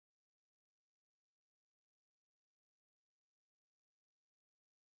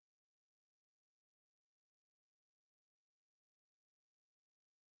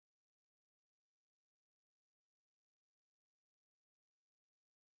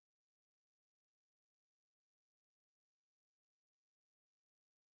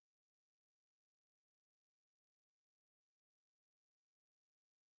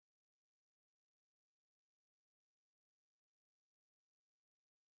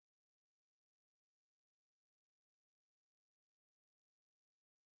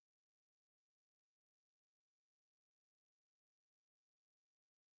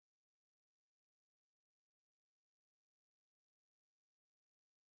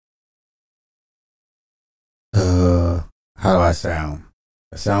How do I sound?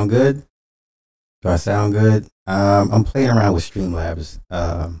 I sound good? Do I sound good? I'm playing around with Streamlabs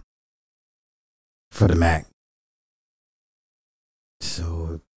for the Mac.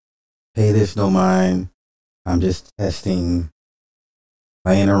 So pay this no mind. I'm just testing,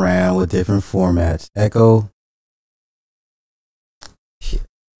 playing around with different formats. Echo. Shit.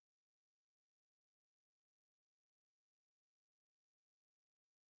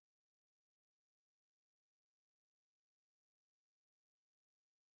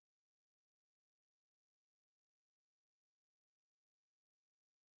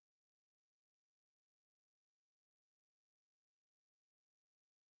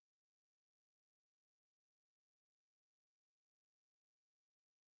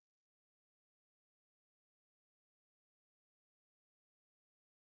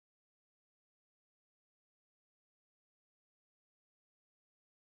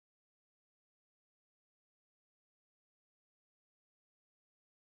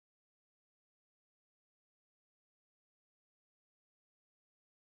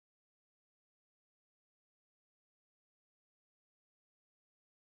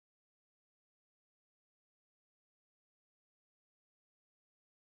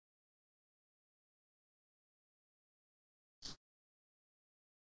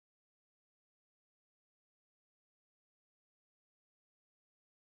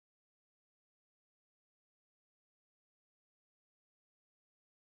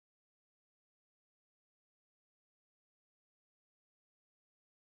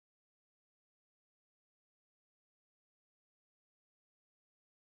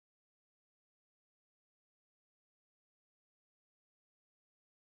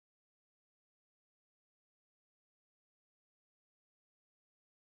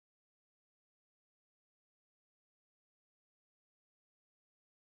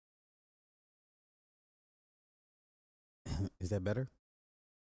 Is that better?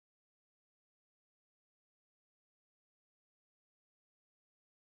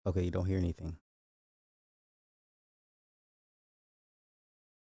 Okay, you don't hear anything.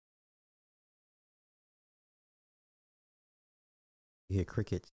 You hear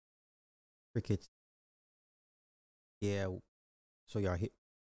crickets. Crickets. Yeah. So y'all hit.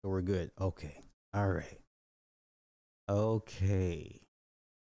 So we're good. Okay. All right. Okay.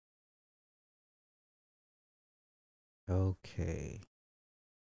 Okay.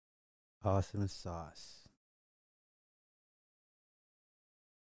 Awesome sauce.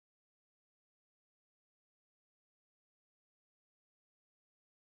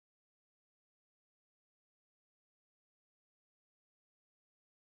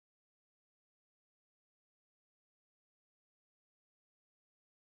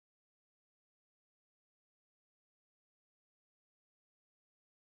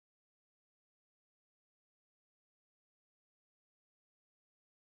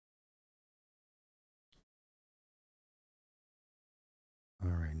 All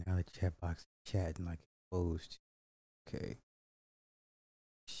right. Now the chat box is chatting like it's supposed to. Okay.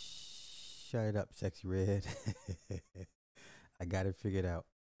 Shut it up, sexy red. I got it figured out.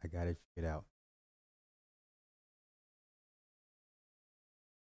 I got it figured out.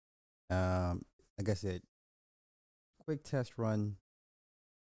 like I said, quick test run.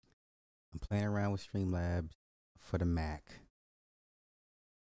 I'm playing around with Streamlabs for the Mac.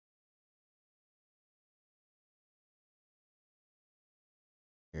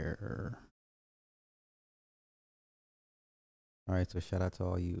 Error. All right, so shout out to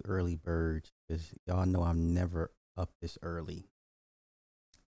all you early birds, because y'all know I'm never up this early.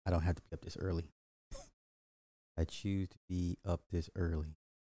 I don't have to be up this early. I choose to be up this early.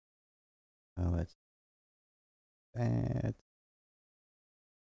 Oh, that's that.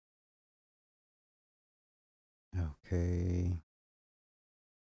 Okay.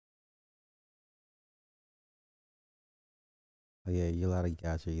 Oh yeah, you a lot of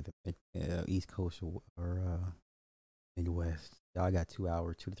guys are either East Coast or Midwest. Y'all got 2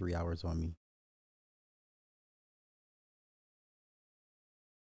 hours, 2 to 3 hours on me.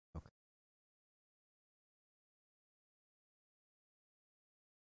 Okay.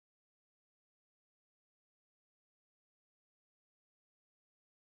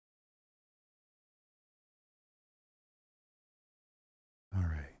 All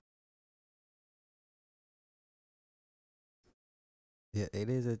right. Yeah, it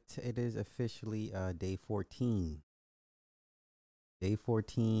is officially day 14. Day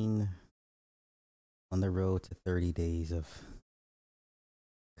 14 on the road to 30 days of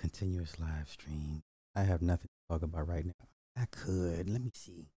continuous live stream. I have nothing to talk about right now. I could. Let me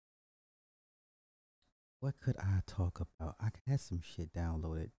see. What could I talk about? I had some shit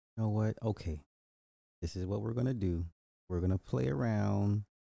downloaded. You know what? Okay. This is what we're going to do. we're gonna play around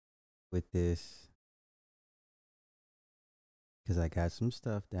with this because I got some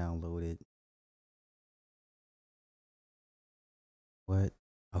stuff downloaded. What?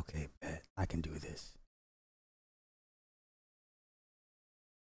 Okay, bet I can do this.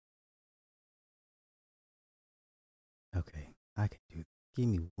 Okay, I can do. Give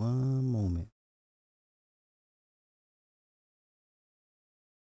me one moment.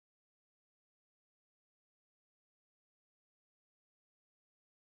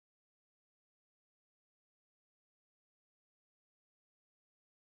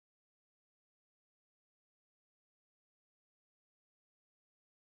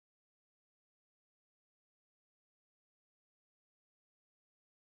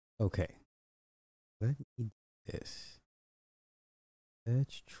 Okay, let me do this.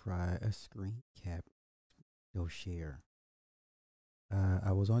 Let's try a screen cap. Go share.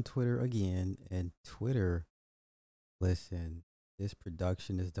 I was on Twitter again, and Twitter. Listen, this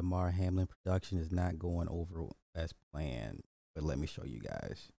production, this Damar Hamlin production, is not going over as planned. But let me show you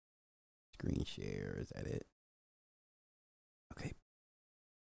guys. Screen share. Is that it? Okay.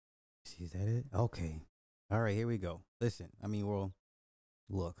 See, is that it? Okay. All right, here we go. Listen, I mean, well,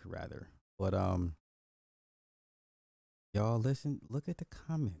 look rather, but y'all listen. Look at the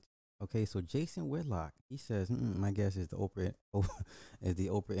comments. Okay, so Jason Whitlock, he says, "My guess is the Oprah is the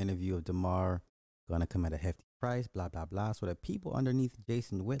Oprah interview of Damar gonna come at a hefty price." Blah blah blah. So the people underneath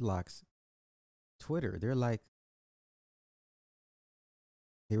Jason Whitlock's Twitter, they're like,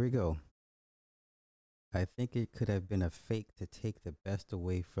 "Here we go. I think it could have been a fake to take the best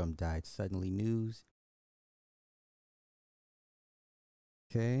away from died suddenly news."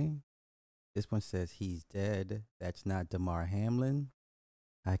 Okay, this one says he's dead. That's not Damar Hamlin.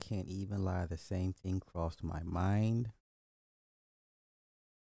 I can't even lie. The same thing crossed my mind.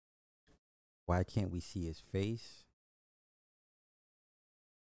 Why can't we see his face?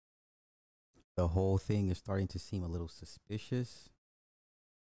 The whole thing is starting to seem a little suspicious.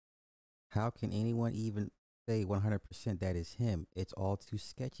 How can anyone even say 100% that is him? It's all too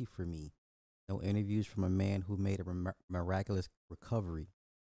sketchy for me. No interviews from a man who made a miraculous recovery.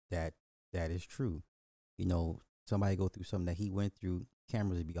 That that is true. You know, somebody go through something that he went through,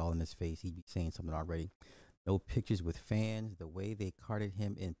 cameras would be all in his face. He'd be saying something already. No pictures with fans. The way they carted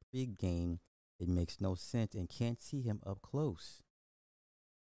him in pregame, it makes no sense and can't see him up close.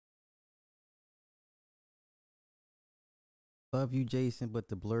 Love you, Jason, but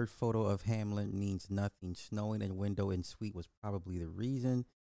the blurred photo of Hamlin means nothing. Snowing and window and suite was probably the reason.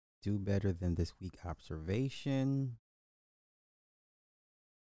 Do better than this weak observation.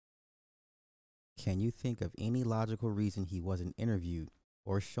 Can you think of any logical reason he wasn't interviewed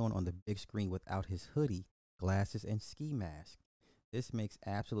or shown on the big screen without his hoodie, glasses, and ski mask? This makes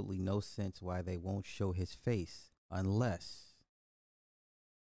absolutely no sense why they won't show his face unless,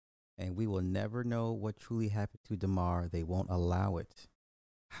 and we will never know what truly happened to Damar. They won't allow it.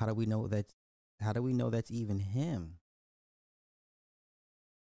 How do we know that? How do we know that's even him?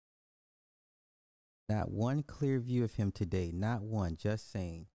 Not one clear view of him today. Not one. Just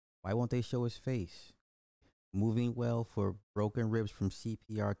saying. Why won't they show his face? Moving well for broken ribs from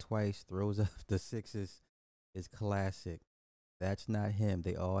CPR twice. Throws up the sixes is classic. That's not him.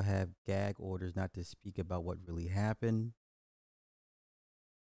 They all have gag orders not to speak about what really happened.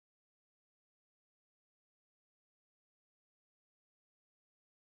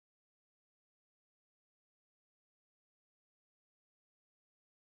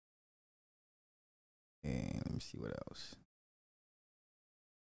 And let me see what else.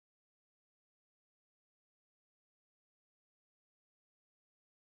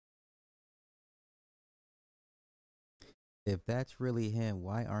 If that's really him,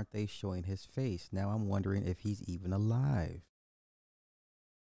 why aren't they showing his face? Now I'm wondering if he's even alive.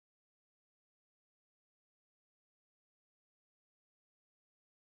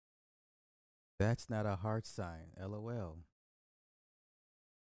 That's not a heart sign. LOL.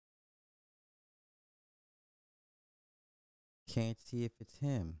 Can't see if it's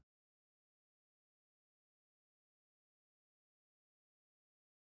him.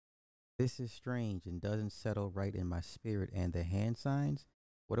 This is strange and doesn't settle right in my spirit. And the hand signs?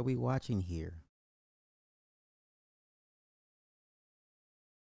 What are we watching here?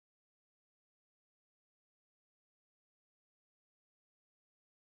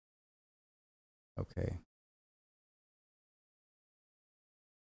 Okay.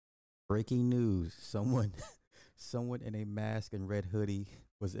 Breaking news. Someone in a mask and red hoodie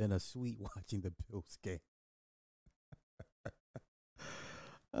was in a suite watching the Bills game.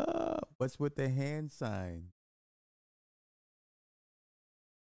 What's with the hand sign?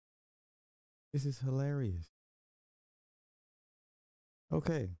 This is hilarious.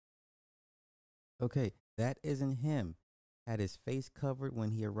 Okay. Okay. That isn't him. Had his face covered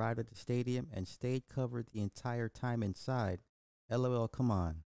when he arrived at the stadium and stayed covered the entire time inside. LOL, come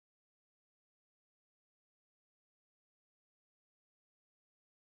on.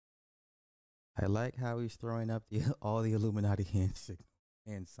 I like how he's throwing up the all the Illuminati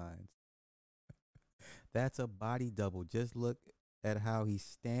hand signs. That's a body double. Just look at how he's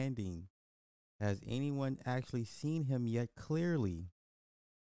standing. Has anyone actually seen him yet clearly?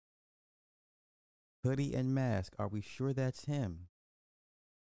 Hoodie and mask. Are we sure that's him?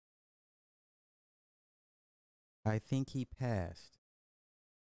 I think he passed.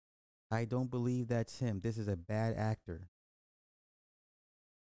 I don't believe that's him. This is a bad actor.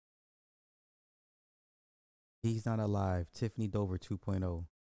 He's not alive. Tiffany Dover 2.0.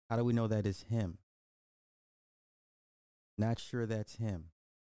 How do we know that is him? Not sure that's him.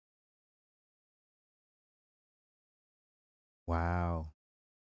 Wow.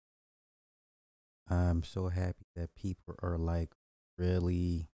 I'm so happy that people are like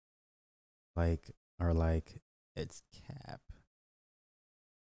really like are like it's Cap.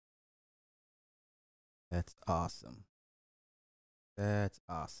 That's awesome. That's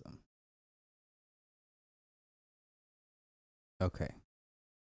awesome. Okay.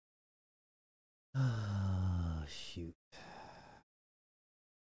 Oh, shoot.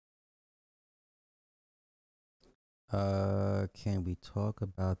 Can we talk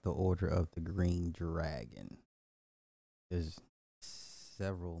about the Order of the Green Dragon? There's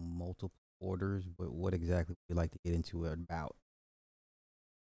several multiple orders, but what exactly would you like to get into it about?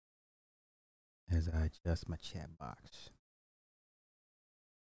 As I adjust my chat box.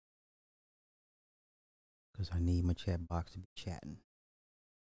 Because I need my chat box to be chatting.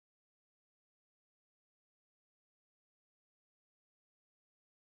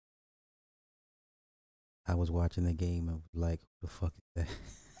 I was watching the game and was like, who the fuck is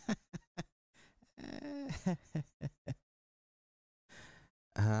that?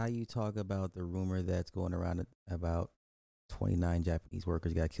 How you talk about the rumor that's going around about 29 Japanese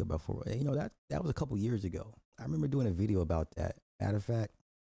workers got killed by four? You know, that was a couple years ago. I remember doing a video about that. Matter of fact,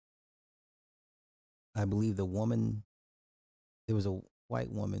 I believe the woman, there was a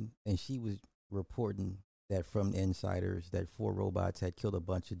white woman, and she was reporting that from insiders that four robots had killed a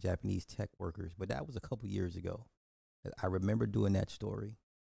bunch of Japanese tech workers. But that was a couple years ago. I remember doing that story.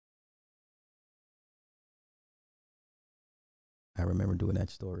 I remember doing that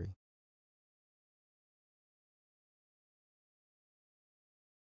story.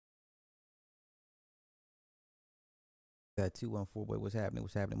 That 214, what's happening?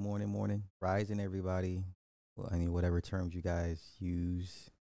 What's happening? Morning. Rising, everybody. Well, I mean, whatever terms you guys use.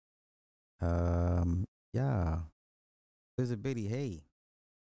 Yeah. Visibility, hey.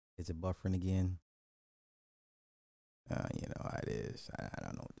 Is it buffering again? You know how it is. I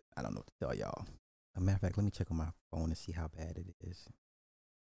don't know. I don't know what to tell y'all. As a matter of fact, let me check on my phone and see how bad it is.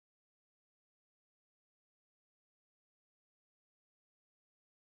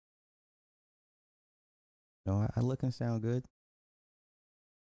 No, I look and sound good.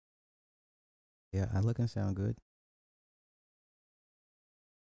 Yeah, I look and sound good.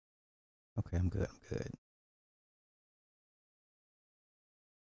 Okay, I'm good. I'm good.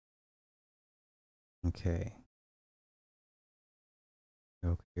 Okay.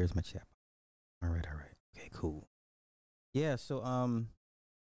 Okay, here's my chat. All right, all right. Okay, cool. Yeah, so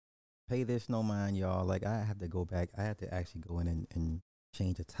pay this no mind, y'all. Like I have to go back. I had to actually go in and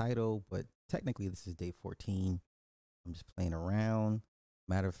change the title, but technically this is day 14. I'm just playing around.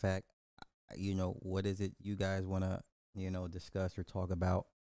 Matter of fact, you know, what is it you guys want to, discuss or talk about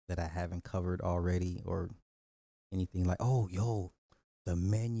that I haven't covered already or anything like, oh, yo, the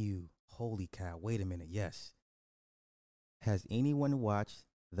menu. Holy cow. Wait a minute. Yes. Has anyone watched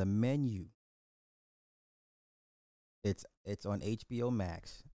The Menu? It's on HBO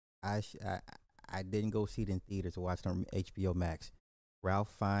Max. I sh- I I didn't go see it in theaters. I watched it on HBO Max.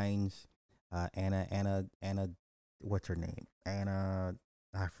 Ralph Fiennes, Anna, what's her name? Anna,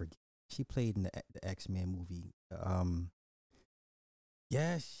 I forget. She played in the X-Men movie.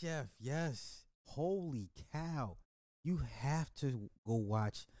 Yes, chef. Yes. Holy cow! You have to go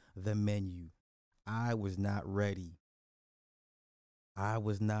watch The Menu. I was not ready. I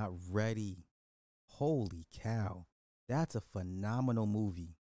was not ready. Holy cow! That's a phenomenal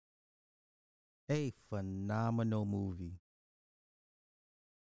movie. A phenomenal movie.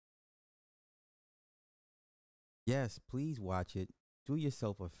 Yes, please watch it. Do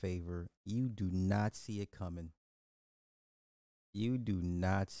yourself a favor. You do not see it coming. You do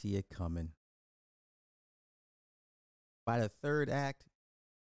not see it coming. By the third act,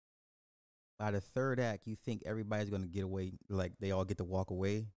 By the third act, you think everybody's gonna get away, like they all get to walk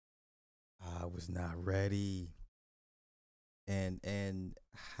away. I was not ready, and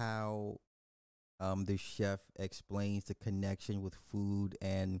how the chef explains the connection with food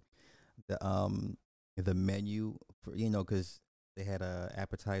and the menu for because they had a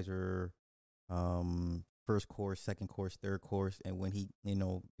appetizer, first course, second course, third course, and when he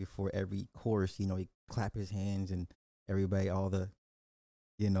before every course, he clap his hands and everybody, all the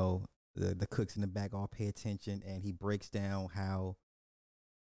you know the cooks in the back all pay attention, and he breaks down how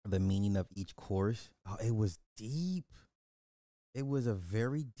the meaning of each course. Oh, it was deep. It was a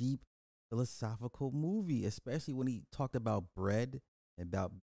very deep philosophical movie, especially when he talked about bread,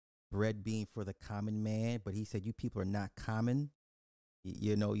 about bread being for the common man. But he said, "You people are not common.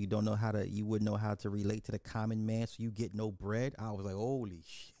 You don't know how to. You wouldn't know how to relate to the common man, so you get no bread." I was like, "Holy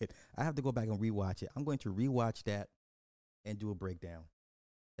shit!" I have to go back and rewatch it. I'm going to rewatch that and do a breakdown.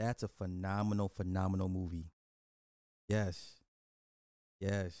 That's a phenomenal, phenomenal movie. Yes,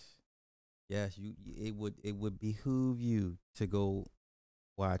 yes, yes. It would behoove you to go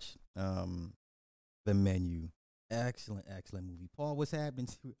watch the menu. Excellent, excellent movie. Paul, what's happening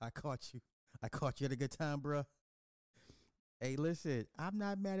to you? I caught you. I caught you at a good time, bro. Hey, listen, I'm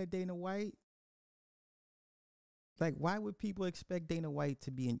not mad at Dana White. Like, why would people expect Dana White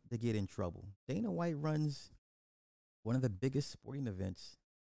to get in trouble? Dana White runs one of the biggest sporting events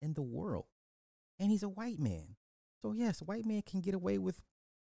in the world, and he's a white man. So yes, a white man can get away with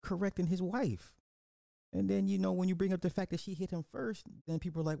correcting his wife. And then when you bring up the fact that she hit him first, then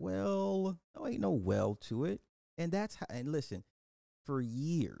people are like, "Well, no, ain't no well to it." And that's how. And listen, for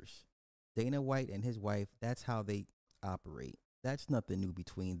years, Dana White and his wife, that's how they operate. That's nothing new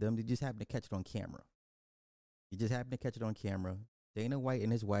between them. They just happen to catch it on camera. You just happen to catch it on camera. Dana White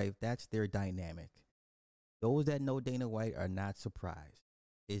and his wife, that's their dynamic. Those that know Dana White are not surprised.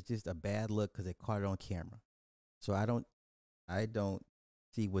 It's just a bad look because they caught it on camera. So I don't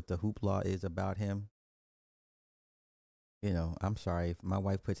see what the hoopla is about him. I'm sorry. If my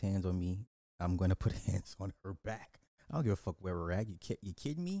wife puts hands on me, I'm going to put hands on her back. I don't give a fuck where we're at. You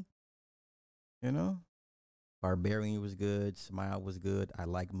kidding me? You know? Barbarian was good. Smile was good. I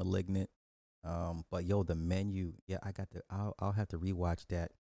like Malignant. But yo, the menu. Yeah, I'll have to rewatch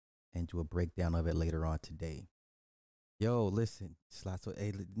that and do a breakdown of it later on today. Yo, listen, Slasso.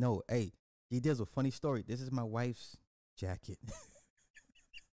 Hey, no, hey, G Dizzle, funny story. This is my wife's jacket.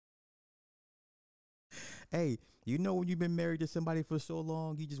 Hey, when you've been married to somebody for so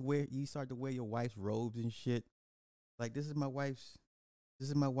long, you start to wear your wife's robes and shit. Like this is my wife's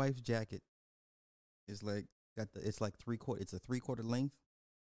jacket. It's like it's like 3/4. It's a 3/4 length,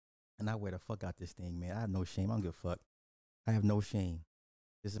 and I wear the fuck out this thing, man. I have no shame. I don't give a fuck. I have no shame.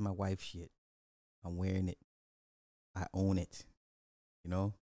 This is my wife's shit. I'm wearing it. I own it.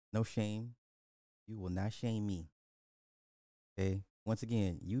 No shame. You will not shame me. Okay. Once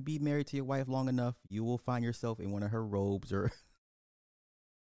again, you be married to your wife long enough, you will find yourself in one of her robes or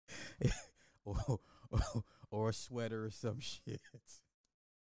or, or a sweater or some shit.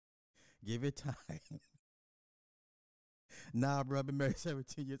 Give it time. Nah, bro, I've been married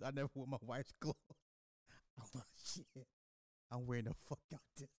 17 years. I never wore my wife's clothes. Oh shit. I'm wearing the fuck out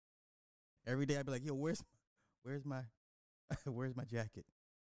this. Every day I'd be like, yo, where's my where's my jacket?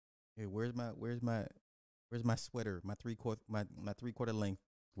 Hey, where's my sweater? My 3/4 length.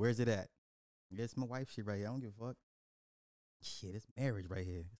 Where's it at? It's my wife's shit right here. I don't give a fuck. Shit, it's marriage right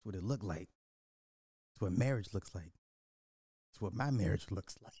here. It's what it look like. It's what marriage looks like. It's what my marriage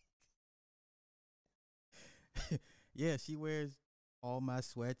looks like. Yeah, she wears all my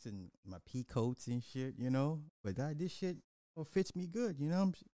sweats and my pea coats and shit. But this shit fits me good. Yeah,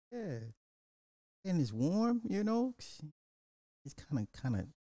 and it's warm. It's kind of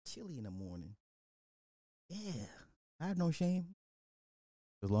chilly in the morning. Yeah, I have no shame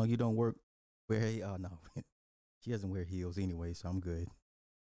as long as you don't wear. Oh no, she doesn't wear heels anyway, so I'm good.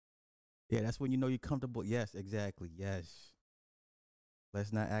 Yeah, that's when you're comfortable. Yes, exactly. Yes.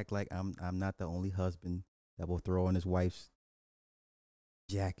 Let's not act like I'm not the only husband that will throw on his wife's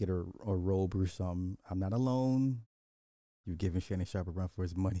jacket or robe or something. I'm not alone. You're giving Shannon Sharp a run for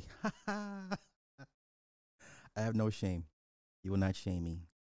his money. I have no shame. You will not shame me.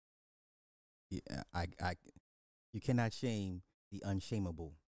 Yeah, you cannot shame the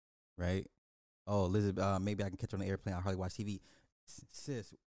unshameable, right? Oh, Elizabeth, maybe I can catch her on the airplane. I hardly watch TV.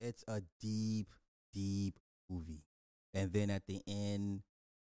 Sis, it's a deep, deep movie. And then at the end,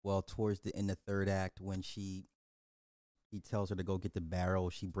 well, towards the third act, when he tells her to go get the barrel,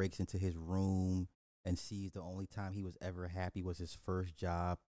 she breaks into his room and sees the only time he was ever happy was his first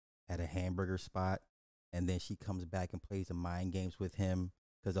job at a hamburger spot. And then she comes back and plays the mind games with him.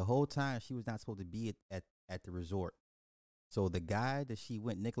 because the whole time she was not supposed to be at the resort. So the guy that she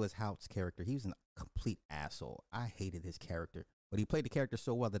went, Nicholas Hoult's character, he was a complete asshole. I hated his character, but he played the character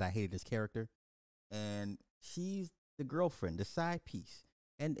so well that I hated his character. And she's the girlfriend, the side piece.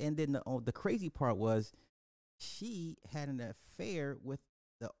 And then the crazy part was she had an affair with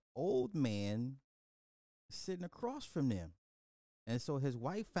the old man sitting across from them. And so his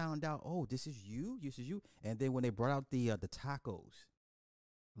wife found out, oh, this is you. And then when they brought out the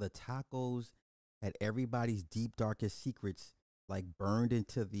tacos had everybody's deep darkest secrets like burned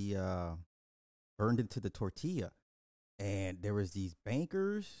into the tortilla. And there was these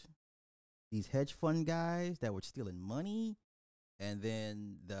bankers, these hedge fund guys that were stealing money. And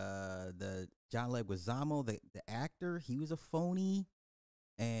then the John Leguizamo, the actor, he was a phony.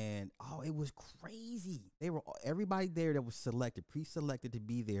 And it was crazy. They were everybody there that was selected, pre-selected to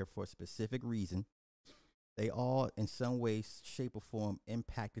be there for a specific reason. They all, in some way, shape, or form,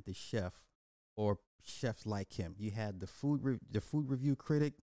 impacted the chef or chefs like him. You had the food review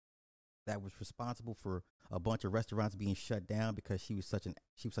critic that was responsible for a bunch of restaurants being shut down because she was such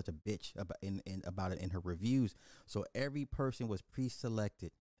a bitch about it in her reviews. So every person was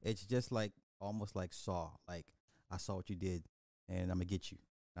pre-selected. It's just like almost like Saw. Like, I saw what you did, and I'm gonna get you.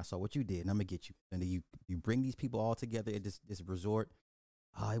 I saw what you did, and I'm gonna get you. And then you bring these people all together at this resort.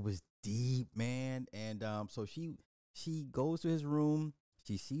 It was deep, man. And so she goes to his room.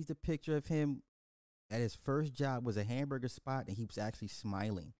 She sees the picture of him at his first job was a hamburger spot, and he was actually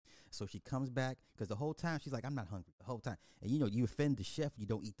smiling. So she comes back because the whole time she's like, I'm not hungry the whole time. And you offend the chef, you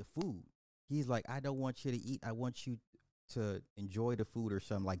don't eat the food. He's like, I don't want you to eat. I want you to enjoy the food or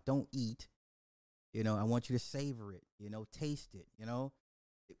something. Like, don't eat. I want you to savor it, taste it,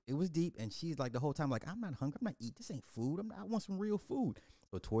 It was deep. And she's like the whole time, like, I'm not hungry. I'm not eating. This ain't food. I want some real food.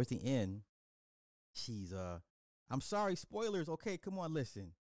 So towards the end, she's, I'm sorry, spoilers. Okay, come on,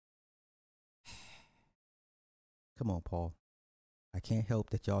 listen. Come on, Paul. I can't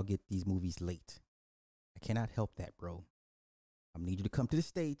help that y'all get these movies late. I cannot help that, bro. I need you to come to the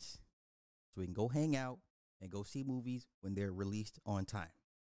States so we can go hang out and go see movies when they're released on time.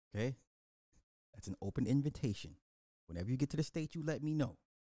 Okay? That's an open invitation. Whenever you get to the States, you let me know.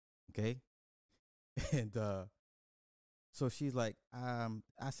 Okay? And so she's like, I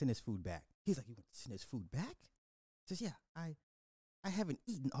send his food back. He's like, you want to send his food back? She says, yeah, I haven't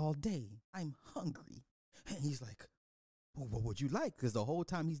eaten all day. I'm hungry. And he's like, well, what would you like? Because the whole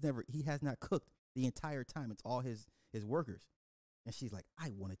time he has not cooked the entire time. It's all his workers. And she's like,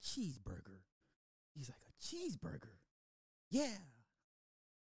 I want a cheeseburger. He's like, a cheeseburger? Yeah.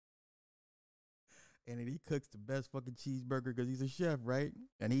 And then he cooks the best fucking cheeseburger because he's a chef, right?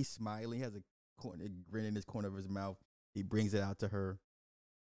 And he's smiling. He has a grin in his corner of his mouth. He brings it out to her.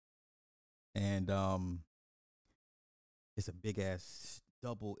 And it's a big ass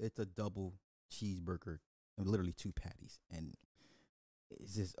it's a double cheeseburger. Literally 2 patties. And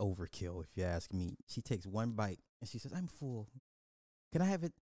it's just overkill, if you ask me. She takes one bite and she says, I'm full. Can I have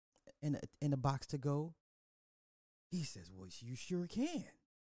it in a box to go? He says, well, you sure can.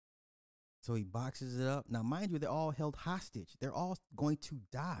 So he boxes it up. Now, mind you, they're all held hostage. They're all going to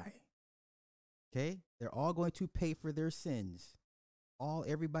die. Okay? They're all going to pay for their sins.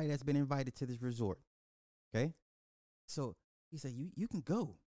 Everybody that's been invited to this resort. Okay? So he said, you can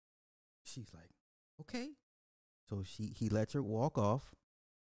go. She's like, okay. So he lets her walk off.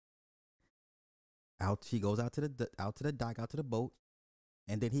 She goes out to the dock, out to the boat,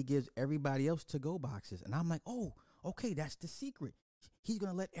 and then he gives everybody else to-go boxes. And I'm like, oh, okay, that's the secret. He's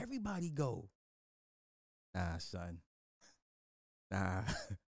gonna let everybody go. Nah, son. Nah.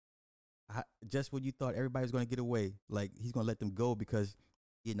 Just when you thought everybody was gonna get away, like he's gonna let them go because,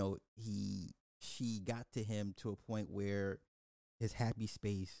 she got to him to a point where his happy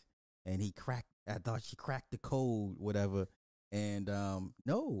space, and I thought she cracked the code, whatever. And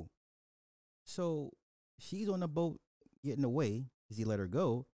no. So she's on the boat getting away because he let her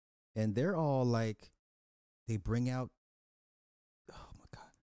go. And they're all like, they bring out, oh my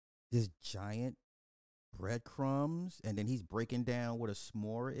God, this giant breadcrumbs. And then he's breaking down what a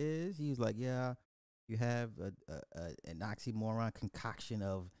s'more is. He's like, yeah, you have an oxymoron concoction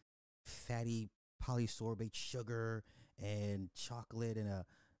of fatty polysorbate sugar and chocolate and a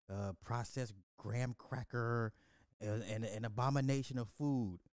processed graham cracker and an abomination of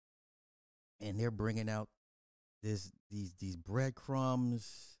food. And they're bringing out these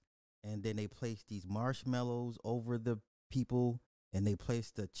breadcrumbs, and then they place these marshmallows over the people, and they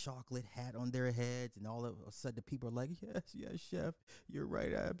place the chocolate hat on their heads, and all of a sudden the people are like, yes, chef, you're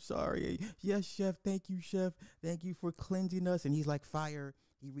right, I'm sorry. Yes, chef, thank you for cleansing us. And he's like fire.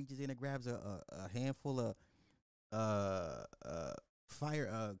 He reaches in and grabs a handful of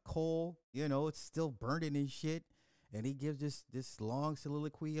fire coal, it's still burning and shit. And he gives this long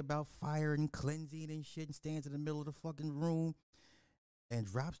soliloquy about fire and cleansing and shit, and stands in the middle of the fucking room and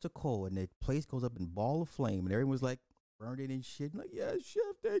drops the coal, and the place goes up in ball of flame, and everyone's like burning and shit. Like, yeah, chef,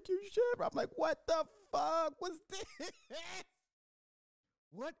 thank you, chef. I'm like, what the fuck was this?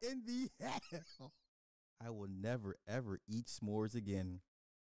 What in the hell? I will never ever eat s'mores again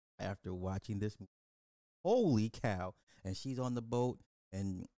after watching this movie. Holy cow. And she's on the boat,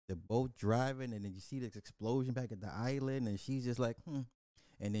 and the boat driving, and then you see this explosion back at the island, and she's just like,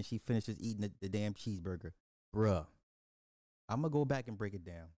 and then she finishes eating the damn cheeseburger. Bruh, I'm gonna go back and break it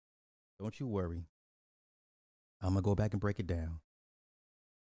down. Don't you worry. I'm gonna go back and break it down.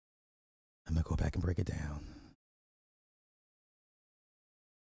 I'm gonna go back and break it down.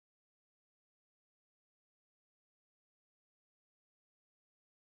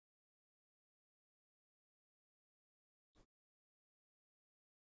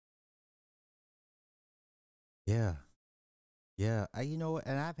 Yeah. Yeah.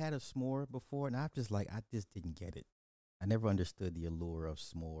 And I've had a s'more before, and I just didn't get it. I never understood the allure of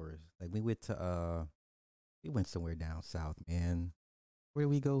s'mores. Like, we went somewhere down south, man. Where did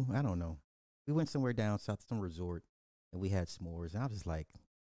we go? I don't know. We went somewhere down south, some resort, and we had s'mores. And I was just like,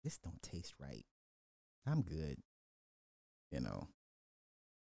 this don't taste right. I'm good, you know.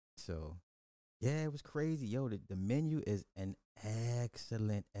 So yeah, it was crazy. Yo, the menu is an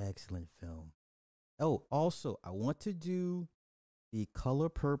excellent, excellent film. Oh, also, I want to do the Color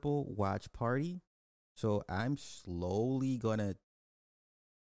Purple watch party. So I'm slowly gonna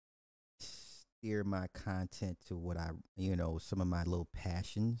steer my content to what some of my little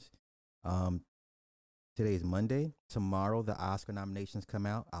passions. Um, Today's Monday. Tomorrow the Oscar nominations come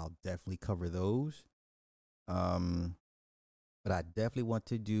out. I'll definitely cover those. Um, but I definitely want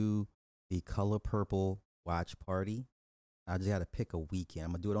to do the Color Purple watch party. I just got to pick a weekend.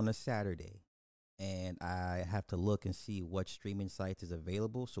 I'm gonna do it on a Saturday, and I have to look and see what streaming sites is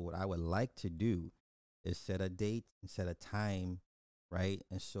available. So what I would like to do is set a date and set a time, right?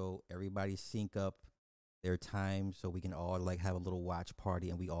 And so everybody sync up their time so we can all like have a little watch party,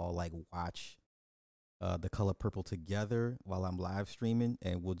 and we all like watch the Color Purple together while I'm live streaming,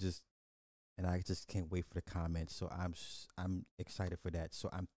 and I just can't wait for the comments. So I'm excited for that. So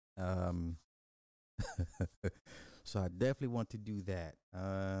um so I definitely want to do that.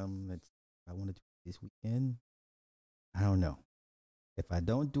 I want to do it this weekend. I don't know. If I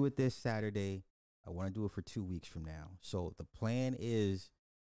don't do it this Saturday, I want to do it for 2 weeks from now. So the plan is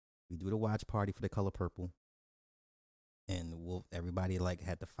we do the watch party for the Color Purple, and everybody like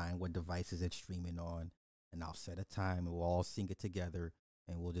had to find what devices it's streaming on, and I'll set a time, and we'll all sync it together,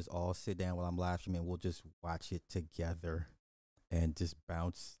 and we'll just all sit down while I'm live streaming, and we'll just watch it together and just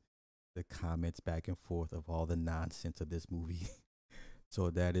bounce the comments back and forth of all the nonsense of this movie. So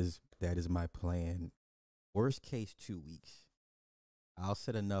that is my plan. Worst case, 2 weeks. I'll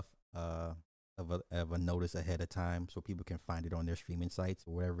set enough of a notice ahead of time so people can find it on their streaming sites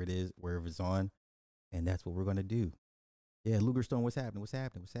or wherever it is, wherever it's on, and that's what we're gonna do. Yeah, Lugerstone, what's happening? What's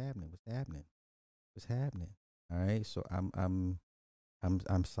happening? What's happening? What's happening? What's happening? All right, so I'm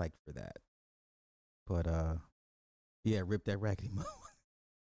psyched for that. But yeah, rip that raggedy mom.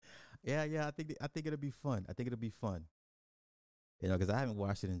 Yeah, I think it'll be fun. I think it'll be fun. Because I haven't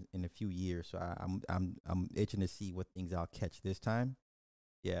watched it in a few years, so I'm itching to see what things I'll catch this time.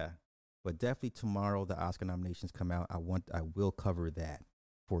 Yeah, but definitely tomorrow the Oscar nominations come out. I will cover that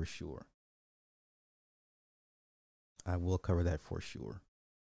for sure. I will cover that for sure.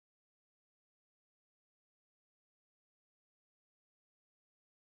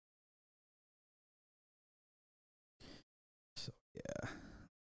 So yeah,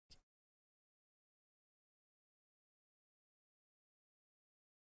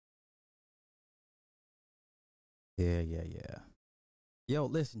 yeah. Yo,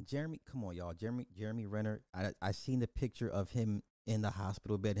 listen, Jeremy, come on, y'all. Jeremy Renner. I seen the picture of him in the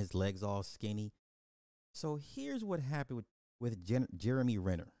hospital bed, his legs all skinny. So here's what happened with Jeremy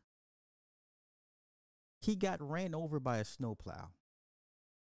Renner. He got ran over by a snowplow.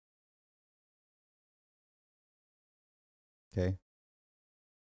 Okay.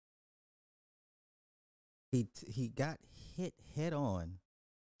 He got hit head on.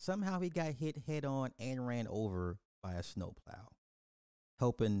 Somehow he got hit head on and ran over by a snowplow,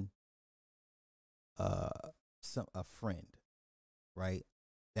 helping uh a friend, right?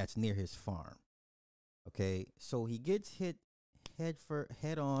 That's near his farm. Okay. So he gets hit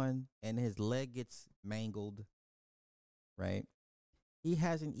head on, and his leg gets mangled, right? He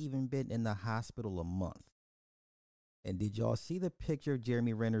hasn't even been in the hospital a month. And did y'all see the picture of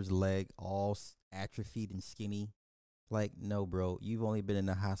Jeremy Renner's leg all atrophied and skinny? Like, no, bro, you've only been in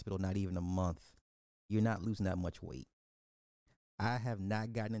the hospital not even a month. You're not losing that much weight. I have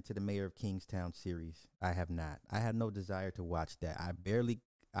not gotten into the Mayor of Kingstown series. I have not. I had no desire to watch that. I barely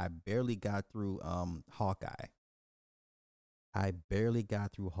got through Hawkeye. I barely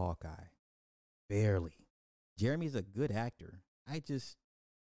got through Hawkeye. Barely. Jeremy's a good actor. I just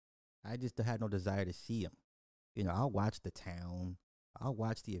had no desire to see him. I'll watch The Town. I'll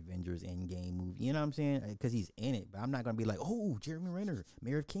watch the Avengers Endgame movie. You know what I'm saying? Because he's in it. But I'm not gonna be like, oh, Jeremy Renner,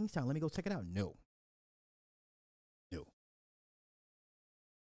 Mayor of Kingstown. Let me go check it out. No, no.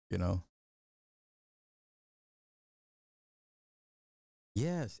 You know.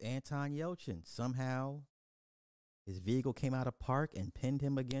 Yes, Anton Yelchin. Somehow his vehicle came out of park and pinned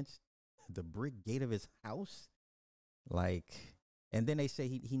him against the brick gate of his house. Like, and then they say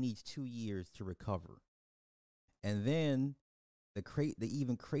he needs 2 years to recover. And then the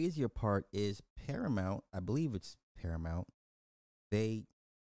even crazier part is Paramount. I believe it's Paramount. They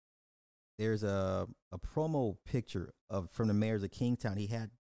there's a promo picture of from the mayors of Kingstown. He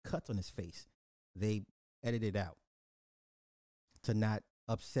had cuts on his face. They edited out to not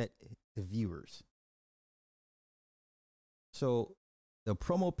upset the viewers. So the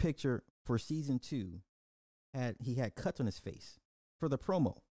promo picture for season 2 had cuts on his face for the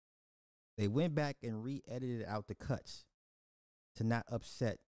promo. They went back and re-edited out the cuts to not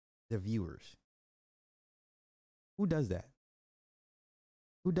upset the viewers. Who does that?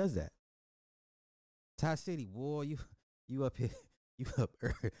 Who does that? Ty City, boy, you up here, you up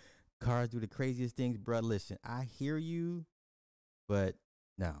early. Cars do the craziest things, bruh. Listen, I hear you, but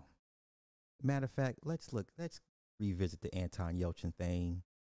no. Matter of fact, let's revisit the Anton Yelchin thing.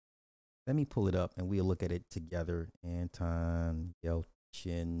 Let me pull it up and we'll look at it together. Anton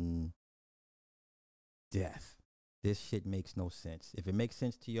Yelchin death. This shit makes no sense. If it makes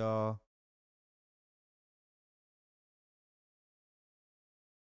sense to y'all,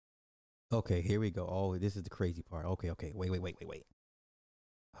 okay, here we go. Oh, this is the crazy part. Okay. Wait.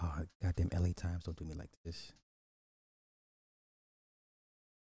 Oh, goddamn LA Times, don't do me like this.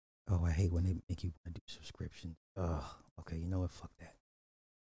 Oh, I hate when they make you do subscriptions. Oh, okay, you know what? Fuck that.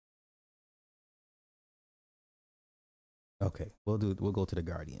 Okay, we'll go to the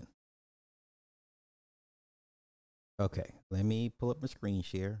Guardian. Okay, let me pull up my screen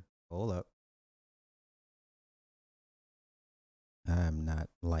share. Hold up. I'm not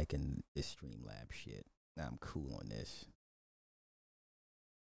liking this Streamlab shit. I'm cool on this.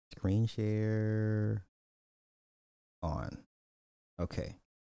 Screen share on. Okay.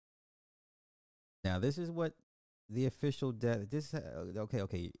 Now this is what the official death. This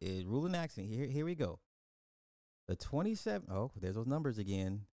okay. Ruling accident. Here we go. The 27. Oh, there's those numbers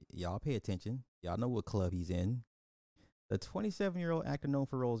again. Y'all pay attention. Y'all know what club he's in. The 27-year-old actor known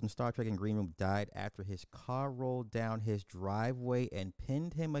for roles in Star Trek and Green Room died after his car rolled down his driveway and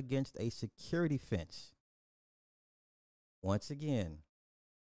pinned him against a security fence. Once again,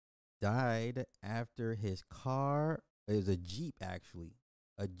 died after his car, it was a Jeep actually,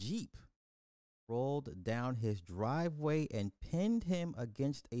 a Jeep rolled down his driveway and pinned him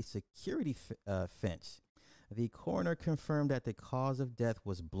against a security fence. The coroner confirmed that the cause of death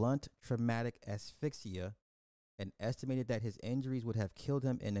was blunt traumatic asphyxia and estimated that his injuries would have killed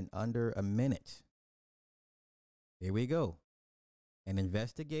him in under a minute. Here we go. An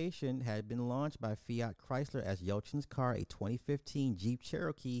investigation had been launched by Fiat Chrysler as Yelchin's car, a 2015 Jeep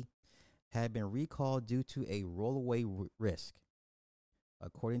Cherokee, had been recalled due to a rollaway risk,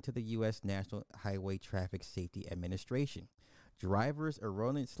 according to the U.S. National Highway Traffic Safety Administration. Drivers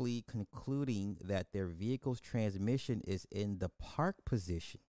erroneously concluding that their vehicle's transmission is in the park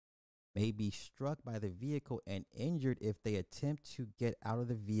position may be struck by the vehicle and injured if they attempt to get out of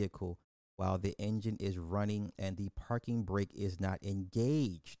the vehicle while the engine is running and the parking brake is not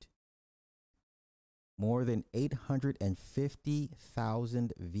engaged. More than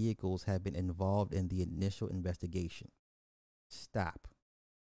 850,000 vehicles have been involved in the initial investigation. Stop.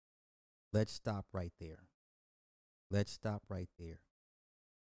 Let's stop right there. Let's stop right there.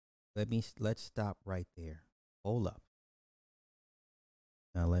 Let's stop right there. Hold up.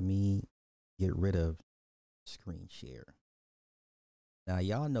 Now let me get rid of screen share. Now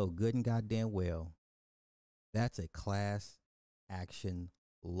y'all know good and goddamn well that's a class action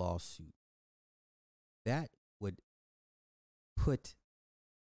lawsuit. That would put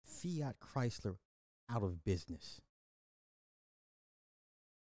Fiat Chrysler out of business.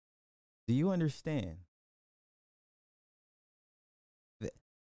 Do you understand?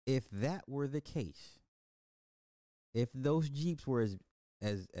 If that were the case, if those Jeeps were as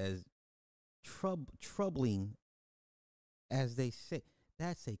troubling as they say,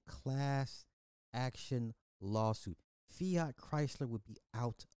 that's a class action lawsuit. Fiat Chrysler would be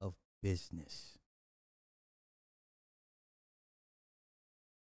out of business.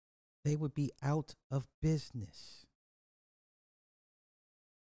 They would be out of business.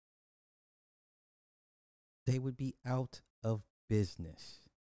 They would be out of business.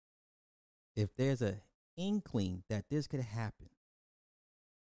 If there's a inkling that this could happen,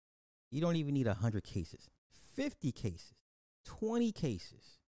 you don't even need 100 cases, 50 cases, 20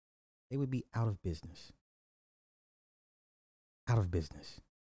 cases, they would be out of business. Out of business.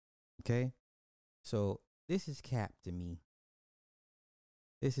 Okay? So this is cap to me.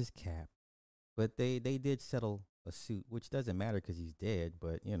 This is cap. But they did settle a suit, which doesn't matter because he's dead.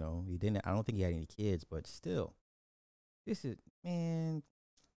 But, you know, he didn't, I don't think he had any kids, but still. This is, man,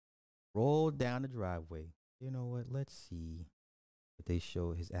 roll down the driveway. You know what? Let's see if they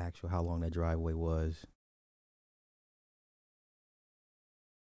show his actual, how long that driveway was.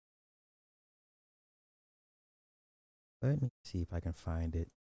 Let me see if I can find it.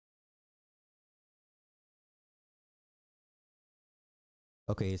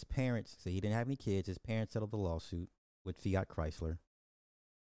 Okay, his parents, so he didn't have any kids. His parents settled the lawsuit with Fiat Chrysler.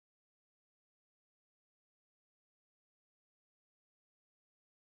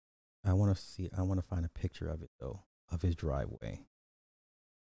 I want to find a picture of it though, of his driveway.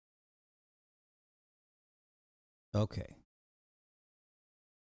 Okay.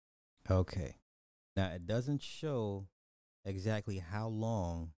 Okay. Now it doesn't show exactly how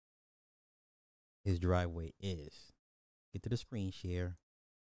long his driveway is. Get to the screen share.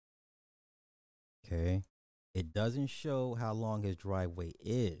 Okay. It doesn't show how long his driveway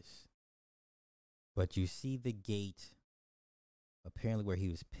is. But you see the gate apparently where he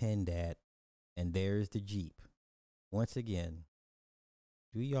was pinned at, and there's the Jeep. Once again,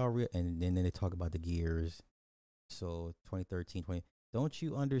 do y'all and then they talk about the gears. So 2013, 20. Don't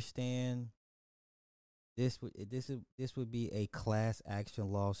you understand? This would be a class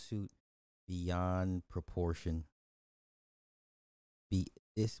action lawsuit beyond proportion.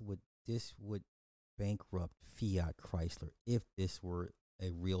 This would bankrupt Fiat Chrysler if this were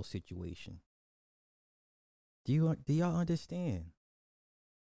a real situation. Do y'all understand?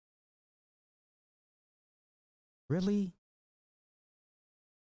 Really?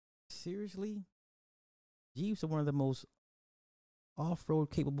 Seriously? Jeeps are one of the most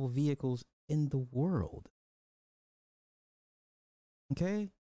off-road capable vehicles in the world. Okay?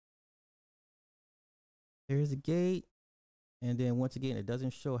 There's a gate. And then once again, it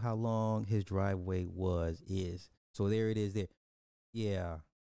doesn't show how long his driveway is. So there it is there. Yeah.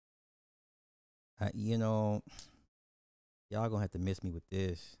 You know, y'all gonna have to miss me with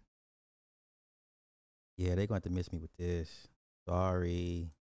this. Yeah, they're gonna have to miss me with this.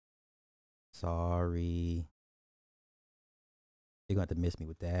 Sorry. They're gonna have to miss me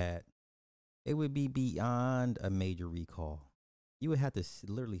with that. It would be beyond a major recall. You would have to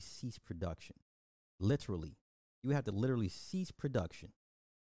literally cease production. Literally. You would have to literally cease production.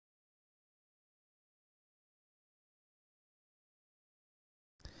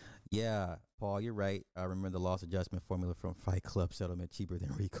 Yeah, Paul, you're right. I remember the loss adjustment formula from Fight Club settlement cheaper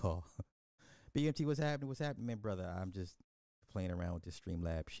than recall. BMT, what's happening? What's happening, man, brother? I'm just playing around with this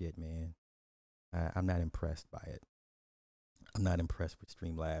Streamlab shit, man. I'm not impressed by it. I'm not impressed with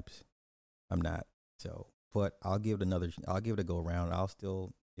Streamlabs. I'm not. So, but I'll give it a go around. I'll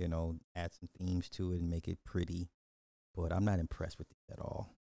still, add some themes to it and make it pretty. But I'm not impressed with it at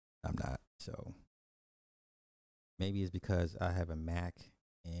all. I'm not. So maybe it's because I have a Mac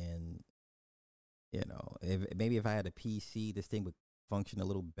and, if I had a PC, this thing would function a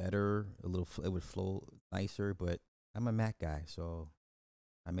little better, it would flow nicer, but I'm a Mac guy. So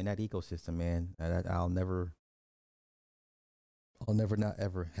I'm in that ecosystem, man. I'll never not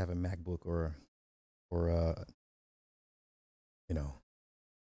ever have a MacBook or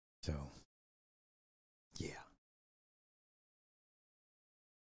so yeah.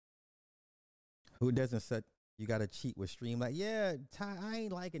 Who doesn't set, you got to cheat with Streamlabs? Yeah, Ty, I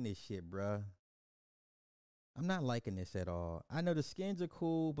ain't liking this shit, bruh. I'm not liking this at all. I know the skins are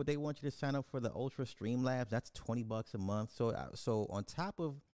cool, but they want you to sign up for the Ultra Streamlabs. That's $20 a month. So on top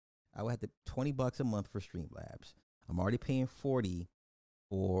of, I would have to $20 a month for Streamlabs. I'm already paying 40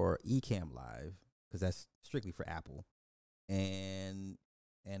 for Ecamm Live because that's strictly for Apple, and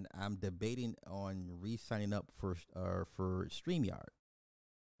I'm debating on re-signing up for StreamYard,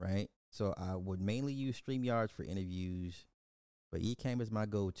 right? So I would mainly use StreamYards for interviews, but Ecamm is my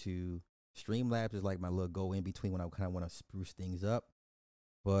go-to. Streamlabs is like my little go in between when I kind of want to spruce things up.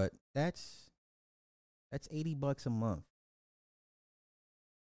 But that's $80 a month.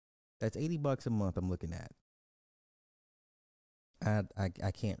 That's $80 a month I'm looking at.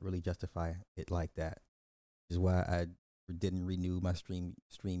 I can't really justify it like that. Which is why didn't renew my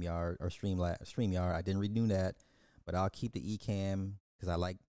StreamYard or StreamYard. I didn't renew that, but I'll keep the Ecamm because I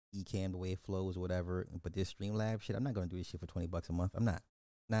like Ecamm the way it flows, or whatever. But this Streamlabs shit, I'm not gonna do this shit for $20 a month. I'm not.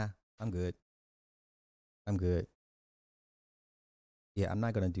 Nah, I'm good. I'm good. Yeah, I'm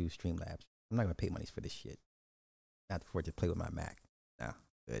not gonna do Streamlabs. I'm not gonna pay monies for this shit. Not for it to play with my Mac. Nah,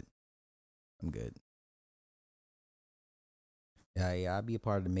 good. I'm good. Yeah, yeah, I'll be a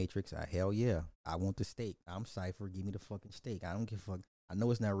part of the Matrix. Hell yeah. I want the steak. I'm Cypher. Give me the fucking steak. I don't give a fuck. I know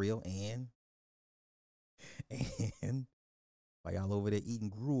it's not real. And while y'all over there eating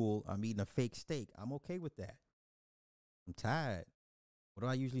gruel, I'm eating a fake steak. I'm okay with that. I'm tired. What do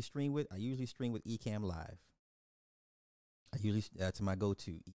I usually stream with? I usually stream with Ecamm Live. That's my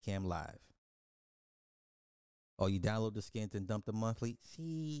go-to, Ecamm Live. Oh, you download the skins and dump the monthly?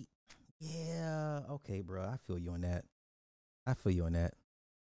 See, yeah, okay, bro. I feel you on that. I feel you on that.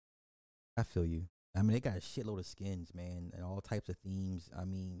 I feel you. I mean, they got a shitload of skins, man, and all types of themes. I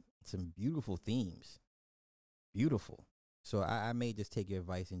mean, some beautiful themes. Beautiful. So I may just take your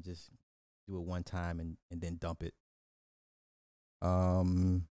advice and just do it one time and then dump it.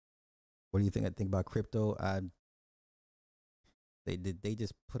 What do you think? I think about crypto. They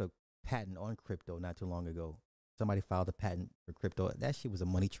just put a patent on crypto not too long ago. Somebody filed a patent for crypto. That shit was a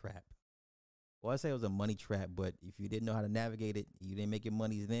money trap. Well, I say it was a money trap, but if you didn't know how to navigate it, you didn't make your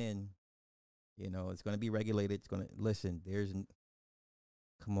monies then. You know, it's going to be regulated. It's going to listen.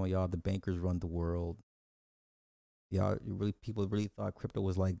 Come on, y'all. The bankers run the world. Y'all really, people really thought crypto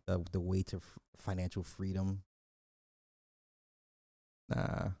was like the way to financial freedom.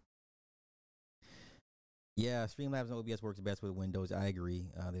 Nah. Yeah, Streamlabs and OBS works best with Windows. I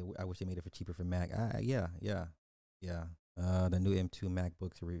agree. I wish they made it for cheaper for Mac. Yeah. The new M2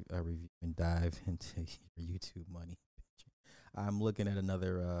 MacBook to review and dive into your YouTube money. I'm looking at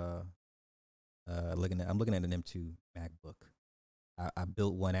another. I'm looking at an M2 MacBook. I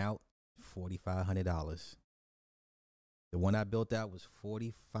built one out, $4,500. The one I built out was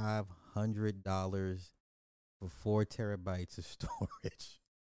 $4,500 for 4 TB of storage.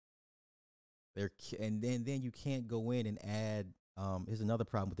 And then you can't go in and add. Here's another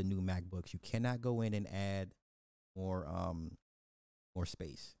problem with the new MacBooks. You cannot go in and add more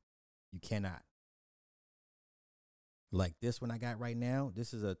space. You cannot. Like this one I got right now.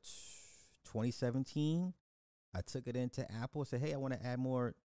 This is a 2017. I took it into Apple. Said, "Hey, I want to add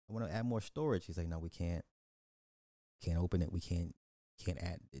more. I want to add more storage." He's like, "No, we can't. Can't open it. We can't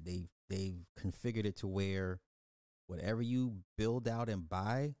add." They've configured it to where whatever you build out and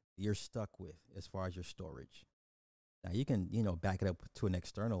buy, you're stuck with as far as your storage. Now you can, back it up to an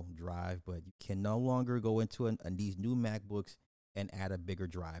external drive, but you can no longer go into these new MacBooks and add a bigger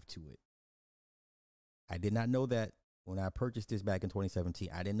drive to it. I did not know that when I purchased this back in 2017.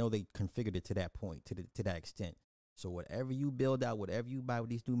 I didn't know they configured it to that point, to that extent. So whatever you build out, whatever you buy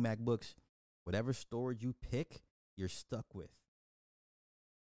with these new MacBooks, whatever storage you pick, you're stuck with.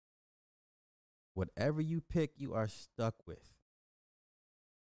 Whatever you pick, you are stuck with.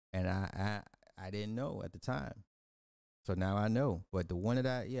 And I didn't know at the time. So now I know. But the one that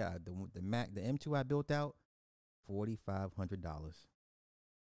the Mac, the M2 I built out, $4,500.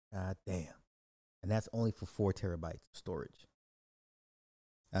 God damn. And that's only for 4 TB of storage.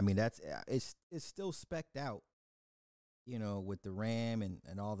 I mean, it's still specced out, with the RAM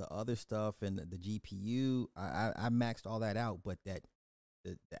and all the other stuff and the GPU. I maxed all that out, but the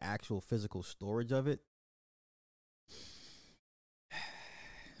actual physical storage of it,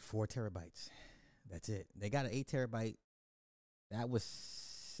 4 TB. That's it. They got an 8 TB. That was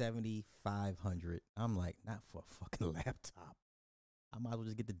 $7,500. I'm like, not for a fucking laptop. I might as well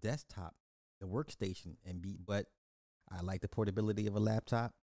just get the desktop, the workstation, but I like the portability of a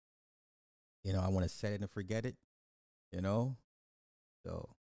laptop. I want to set it and forget it,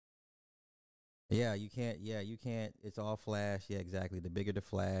 So you can't. It's all flash. Yeah, exactly. The bigger the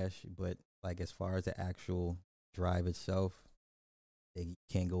flash, but like as far as the actual drive itself, they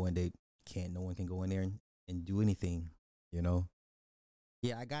can't go in. No one can go in there and do anything,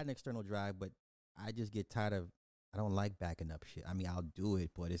 Yeah, I got an external drive, but I just get tired of. I don't like backing up shit. I mean, I'll do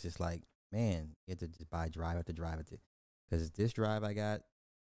it, but it's just like, man, you have to just buy drive after drive after. Because this drive I got,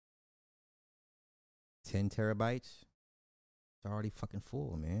 10 TB, it's already fucking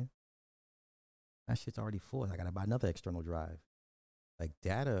full, man. That shit's already full. I gotta buy another external drive. Like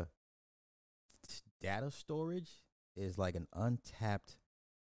data storage is like an untapped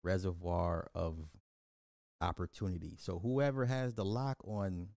reservoir of opportunity. So whoever has the lock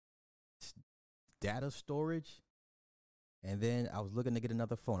on data storage, and then I was looking to get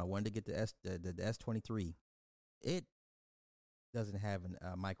another phone. I wanted to get the S23. It doesn't have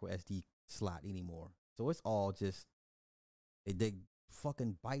a micro SD slot anymore, so it's all just They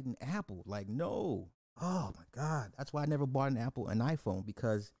fucking biting Apple. Like, no. Oh my God. That's why I never bought an iPhone,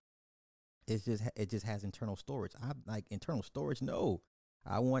 because it just has internal storage. I'm like, internal storage, no.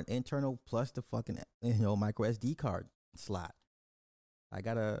 I want internal plus the fucking micro SD card slot. I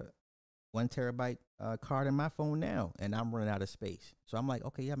got a 1 terabyte card in my phone now, and I'm running out of space. So I'm like,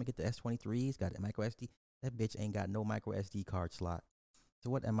 okay, yeah, I'm gonna get the S23s, got a micro SD. That bitch ain't got no micro SD card slot. So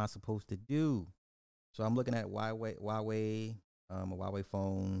what am I supposed to do? So I'm looking at Huawei, a Huawei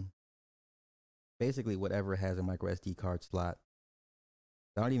phone, basically whatever has a micro SD card slot.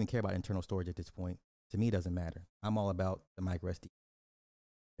 I don't even care about internal storage at this point. To me, it doesn't matter. I'm all about the micro SD,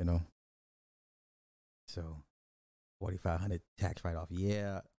 you know. So 4,500 tax write off.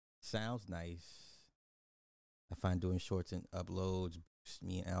 Yeah, sounds nice. I find doing shorts and uploads boosts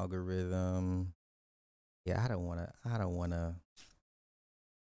me an algorithm. Yeah, I don't wanna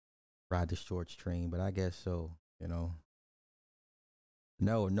ride the shorts train, but I guess so, you know.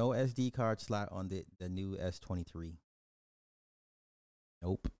 No SD card slot on the new S23.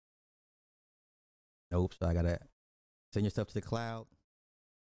 Nope. So I gotta send your stuff to the cloud.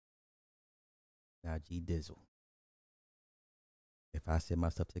 Now G Dizzle. If I send my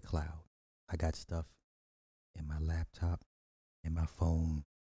stuff to the cloud, I got stuff in my laptop, in my phone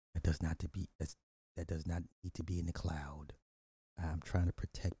that does not need to be in the cloud. I'm trying to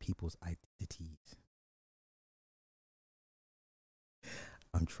protect people's identities.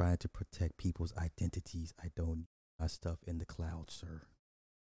 I'm trying to protect people's identities. I don't need my stuff in the cloud, sir.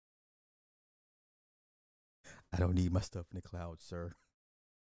 I don't need my stuff in the cloud, sir.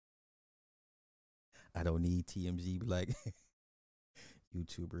 I don't need TMZ be like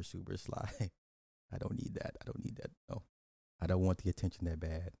YouTuber super sly. I don't need that. No. I don't want the attention that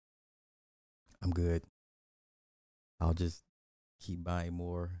bad. I'm good. I'll just keep buying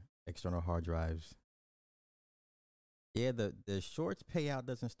more external hard drives. Yeah, the shorts payout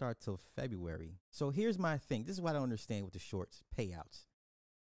doesn't start till February. So here's my thing. This is what I don't understand with the shorts payouts.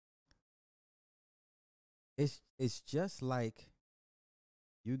 It's just like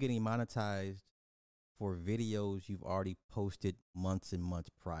you're getting monetized for videos you've already posted months and months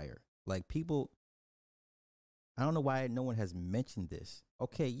prior. Like, people, I don't know why no one has mentioned this.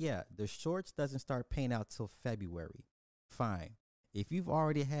 Okay, yeah, the shorts doesn't start paying out till February. Fine. If you've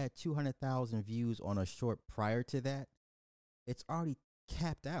already had 200,000 views on a short prior to that, it's already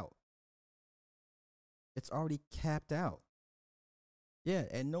capped out. It's already capped out. Yeah,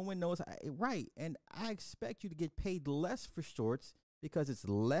 and no one knows. Right. And I expect you to get paid less for shorts because it's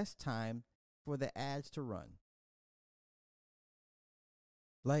less time for the ads to run.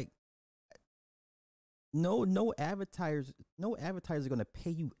 Like, no advertisers are going to pay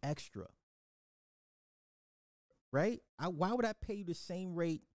you extra. Right? Why would I pay you the same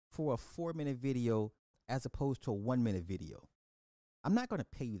rate for a 4-minute video as opposed to a 1-minute video? I'm not going to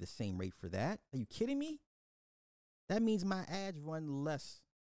pay you the same rate for that. Are you kidding me? That means my ads run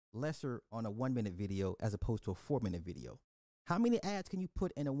lesser on a 1-minute video as opposed to a 4-minute video. How many ads can you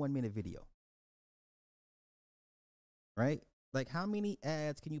put in a 1-minute video? Right? Like, how many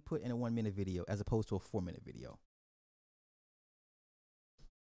ads can you put in a 1-minute video as opposed to a 4-minute video?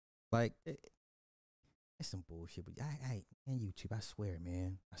 Like, it's some bullshit. But and YouTube, I swear,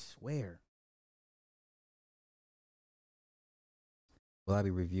 man. I swear. Will I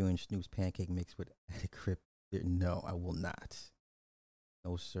be reviewing Snoop's pancake mix with added crypt? No, I will not.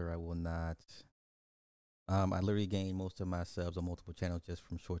 No, sir, I will not. I literally gained most of my subs on multiple channels just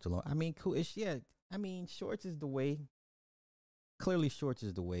from shorts alone. I mean, cool. Yeah. I mean, shorts is the way. Clearly, shorts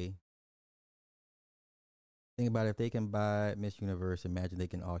is the way. Think about it. If they can buy Miss Universe, imagine they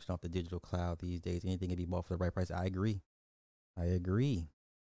can auction off the digital cloud these days. Anything can be bought for the right price. I agree.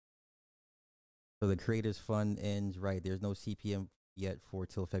 So the creators fund ends right. There's no CPM yet for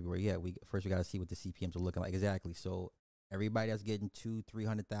till February. Yeah, we got to see what the CPMs are looking like. Exactly. So everybody that's getting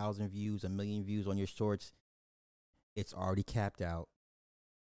 200,000-300,000 views, 1 million views on your shorts, it's already capped out.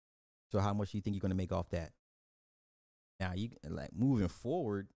 So how much do you think you're going to make off that? Now, you like moving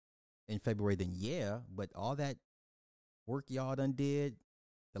forward in February, then yeah, but all that work y'all done did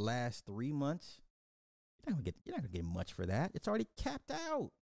the last 3 months, you're not gonna get much for that. It's already capped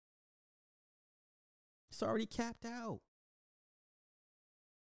out.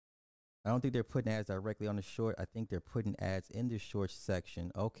 I don't think they're putting ads directly on the short. I think they're putting ads in the shorts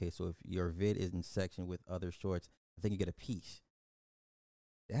section. Okay, so if your vid is in section with other shorts, I think you get a piece.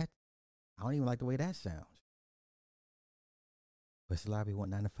 That, I don't even like the way that sounds. But Salabi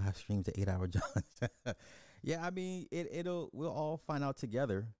want 9 to 5 streams to 8-hour Johns. Yeah, I mean, we'll all find out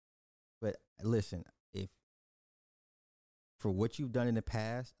together. But listen, if for what you've done in the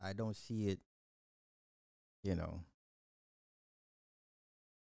past, I don't see it, you know,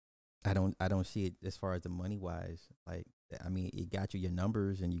 I don't see it as far as the money wise. Like, I mean, it got you your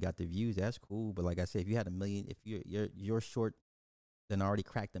numbers and you got the views. That's cool. But like I said, if you had a million, if you're short, then already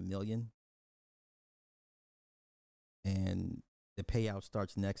cracked a million, and the payout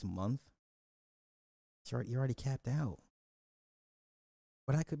starts next month, you're already capped out.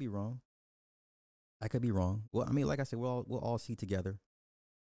 But I could be wrong. I could be wrong. Well, I mean, like I said, we'll all see together.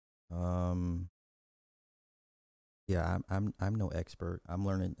 Um, yeah, I'm no expert. I'm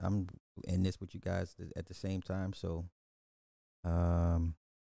learning. I'm in this with you guys at the same time. So, um,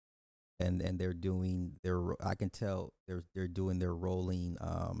 and they're doing their. I can tell they're doing their rolling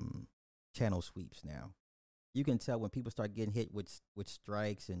channel sweeps now. You can tell when people start getting hit with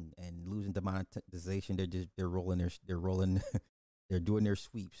strikes and losing demonetization, they're rolling they're rolling they're doing their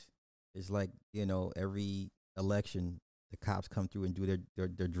sweeps. It's like, every election the cops come through and do their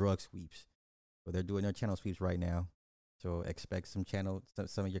drug sweeps. So they're doing their channel sweeps right now. So expect some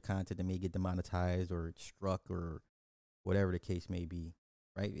of your content that may get demonetized or struck or whatever the case may be.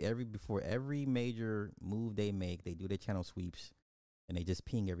 Right? Before every major move they make, they do their channel sweeps and they just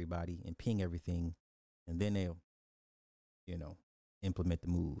ping everybody and ping everything, and then they'll, you know, implement the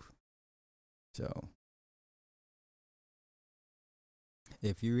move. So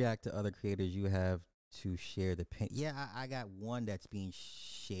if you react to other creators, you have to share the pin. Yeah, I got one that's being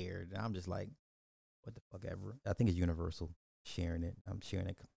shared. I'm just like, what the fuck ever. I think it's Universal sharing it. I'm sharing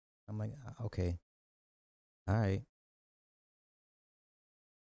it. I'm like, okay, all right.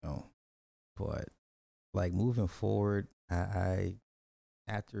 No, but like moving forward, I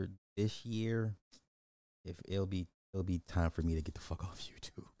after this year, if it'll be time for me to get the fuck off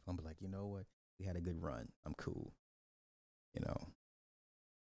YouTube. I'm like, you know what? We had a good run. I'm cool. You know.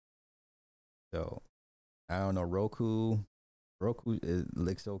 So I don't know. Roku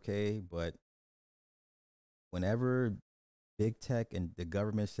looks okay, but whenever big tech and the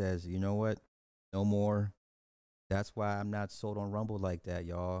government says, you know what, no more. That's why I'm not sold on Rumble like that,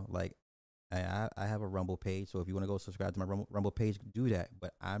 y'all. Like, I have a Rumble page, so if you want to go subscribe to my Rumble page, do that.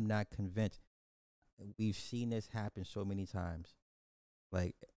 But I'm not convinced. We've seen this happen so many times.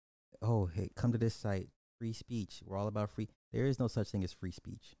 Like, oh, hey, come to this site, free speech. We're all about free. There is no such thing as free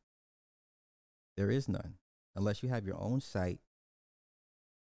speech. There is none, unless you have your own site.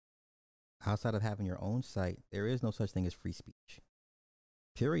 Outside of having your own site, there is no such thing as free speech.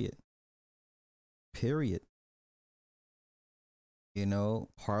 Period. Period.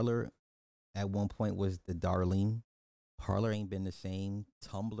 Parlor at one point was the darling. Parlor ain't been the same.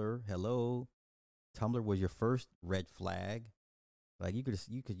 Tumblr, hello. Tumblr was your first red flag. Like you could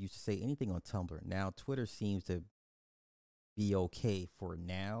used to say anything on Tumblr. Now Twitter seems to be okay for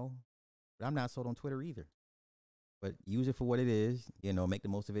now, but I'm not sold on Twitter either. But use it for what it is. Make the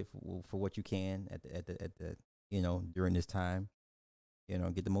most of it for what you can at the during this time.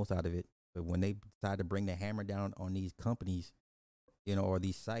 Get the most out of it. But when they decide to bring the hammer down on these companies, or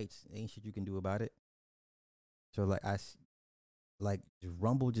these sites, ain't shit you can do about it. So like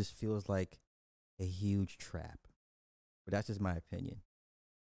Rumble just feels like a huge trap. But that's just my opinion.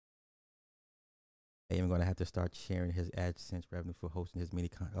 I am gonna have to start sharing his AdSense revenue for hosting his mini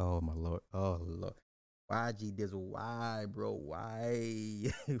con. Oh my lord. Oh lord. Why G Dizzle? Why, bro?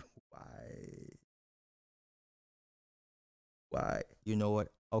 Why? Why? Why? You know what?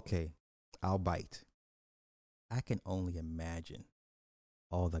 Okay, I'll bite. I can only imagine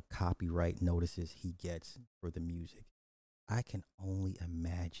all the copyright notices he gets for the music. I can only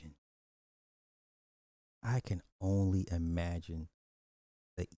imagine. I can only imagine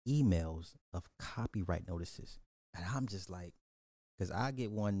the emails of copyright notices. And I'm just like, because I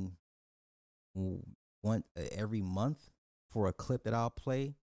get one every month for a clip that I'll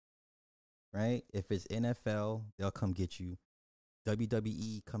play, right? If it's NFL, they'll come get you.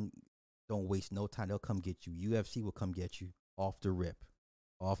 WWE, don't waste no time. They'll come get you. UFC will come get you off the rip.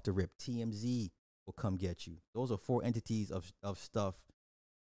 Off the rip. TMZ will come get you. Those are four entities of stuff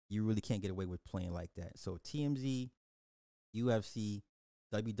you really can't get away with playing like that. So TMZ, UFC,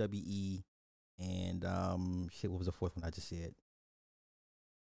 WWE, and shit, what was the fourth one I just said?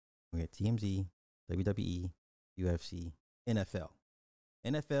 We got TMZ, WWE, UFC, NFL.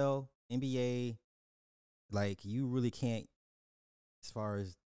 NFL, NBA, like you really can't as far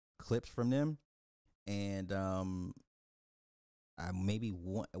as clips from them. And I maybe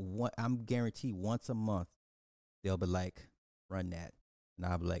one I'm guaranteed once a month they'll be like, run that. And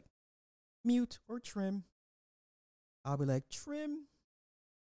I'll be like, mute or trim. I'll be like, trim.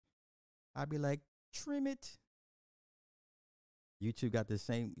 I'll be like, trim it. YouTube got the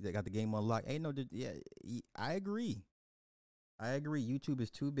same. They got the game unlocked. Ain't no. Yeah, I agree. I agree. YouTube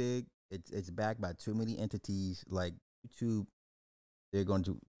is too big. It's backed by too many entities. Like YouTube. They're going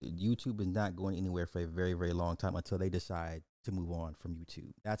to YouTube is not going anywhere for a very, very long time until they decide to move on from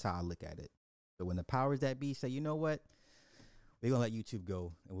YouTube. That's how I look at it. So when the powers that be say, you know what, we're gonna let YouTube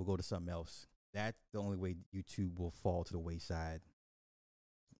go and we'll go to something else. That's the only way YouTube will fall to the wayside.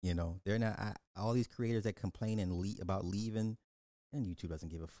 You know, they're not all these creators that complain and about leaving, and YouTube doesn't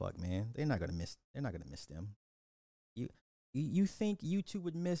give a fuck, man. They're not gonna miss. They're not gonna miss them. You, you think YouTube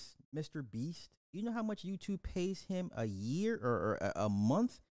would miss Mr. Beast? You know how much YouTube pays him a year or a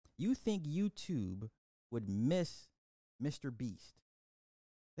month? You think YouTube would miss Mr. Beast?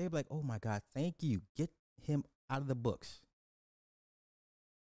 They'd be like, oh my God, thank you. Get him out of the books.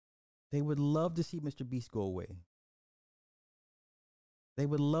 They would love to see Mr. Beast go away. They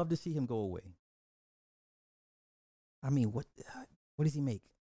would love to see him go away. I mean, what does he make?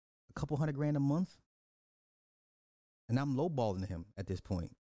 A couple $100,000 a month? And I'm lowballing him at this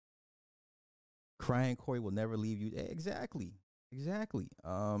point. Crying Corey will never leave you. Exactly. Exactly.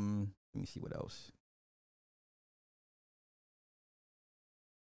 Let me see what else.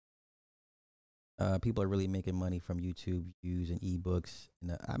 People are really making money from YouTube views and ebooks.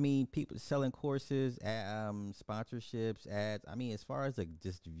 And, I mean, people selling courses, sponsorships, ads. I mean, as far as like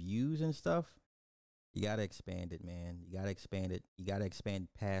just views and stuff, you gotta expand it, man. You gotta expand it. You gotta expand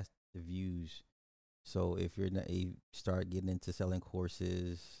past the views. So if you're not, you start getting into selling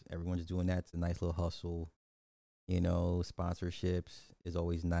courses, everyone's doing that. It's a nice little hustle. You know, sponsorships is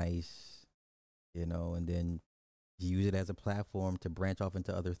always nice. You know, and then use it as a platform to branch off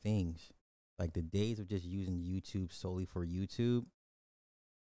into other things. Like the days of just using YouTube solely for YouTube.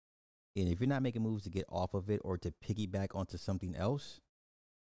 And if you're not making moves to get off of it or to piggyback onto something else,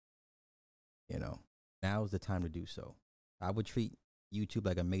 you know, now is the time to do so. I would treat YouTube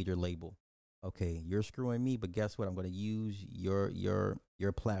like a major label. Okay, you're screwing me, but guess what? I'm going to use your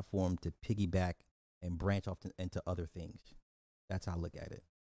platform to piggyback and branch off into other things. That's how I look at it.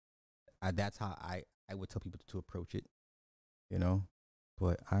 That's how I would tell people to approach it. You know,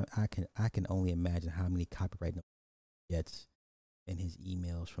 but I can only imagine how many copyright gets in his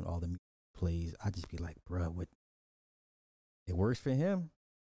emails from all the music plays. I just be like, bruh, what? It works for him.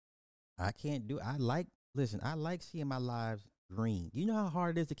 I can't do. I like seeing my lives green. Do you know how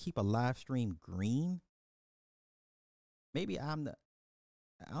hard it is to keep a live stream green? Maybe I'm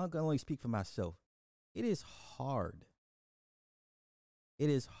gonna only speak for myself. It is hard. It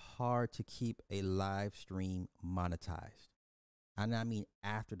is hard to keep a live stream monetized. And I mean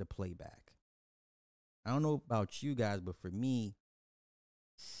after the playback. I don't know about you guys, but for me,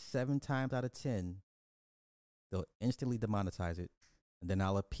 7 times out of 10, they'll instantly demonetize it, and then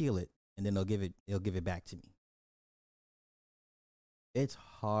I'll appeal it, and then they'll give it back to me. It's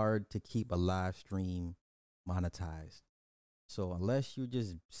hard to keep a live stream monetized. So unless you're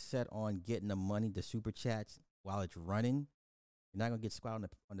just set on getting the money, the super chats while it's running, you're not gonna get squat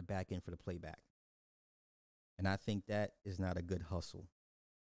on the back end for the playback. And I think that is not a good hustle.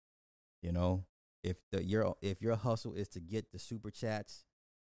 You know, if your hustle is to get the super chats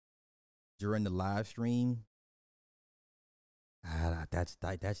during the live stream, that's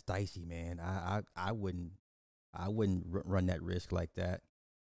dicey, man. I wouldn't run that risk like that.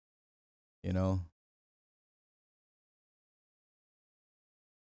 You know,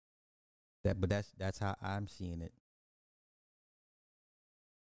 but that's how I'm seeing it.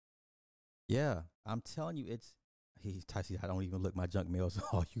 Yeah, I'm telling you, it's he's Tyson. I don't even look my junk mails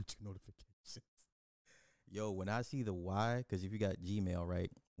all YouTube notifications. Yo, when I see the Y, because if you got Gmail,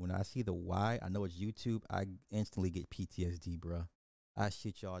 right? When I see the Y, I know it's YouTube. I instantly get PTSD, bro. I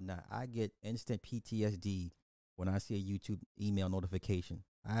shit y'all not. I get instant PTSD when I see a YouTube email notification.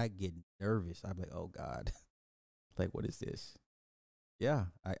 I get nervous. I'm like, oh God, like what is this? Yeah,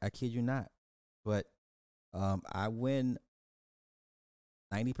 I kid you not. But I win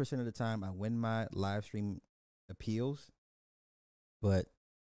 90% of the time. I win my live stream appeals, but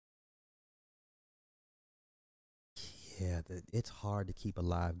yeah, it's hard to keep a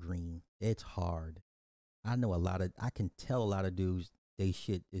live green. It's hard. I can tell a lot of dudes they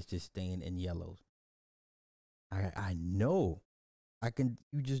shit is just staying in yellows. I know.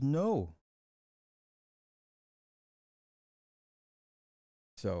 You just know.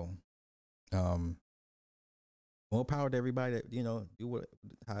 So, um, more power to everybody that, do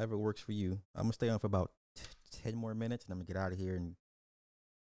however works for you. I'm gonna stay on for about 10 more minutes and I'm gonna get out of here and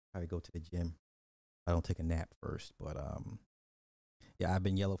probably go to the gym. I don't take a nap first, but yeah, I've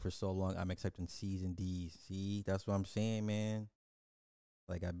been yellow for so long. I'm accepting C's and D's. See, that's what I'm saying, man.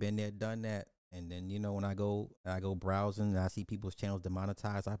 Like I've been there, done that, and then when I go browsing and I see people's channels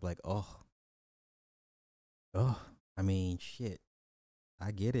demonetized, I'm like, oh. I mean, shit.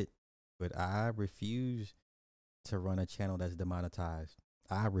 I get it, but I refuse. to run a channel that's demonetized.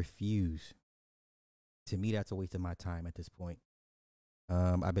 I refuse. To me, that's a waste of my time at this point.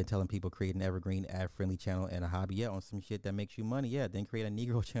 I've been telling people create an evergreen ad-friendly channel and a hobby, yeah, on some shit that makes you money, yeah. Then create a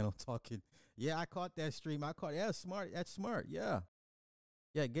Negro channel talking. Yeah, I caught that stream. Yeah, smart. That's smart. Yeah,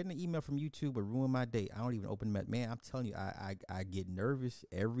 yeah. Getting an email from YouTube would ruin my day. I don't even open them. Man, I'm telling you, I get nervous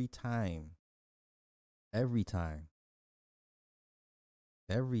every time. Every time.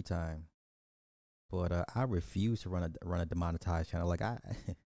 Every time. But I refuse to run a demonetized channel. Like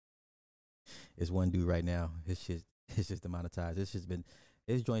it's one dude right now. It's just demonetized.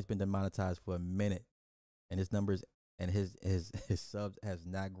 His joint's been demonetized for a minute, and his numbers and his subs has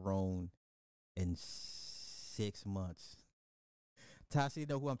not grown in 6 months. Ty City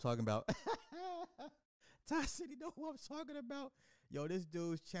know who I'm talking about. Ty City know who I'm talking about. Yo, this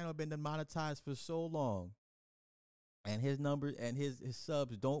dude's channel been demonetized for so long, and his numbers and his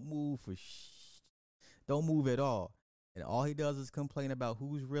subs don't move don't move at all. And all he does is complain about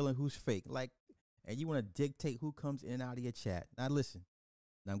who's real and who's fake. Like, and you want to dictate who comes in and out of your chat. Now listen,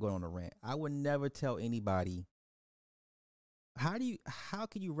 now I'm going on a rant. I would never tell anybody how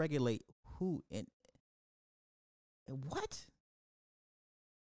can you regulate who and what?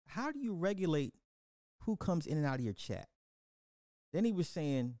 How do you regulate who comes in and out of your chat? Then he was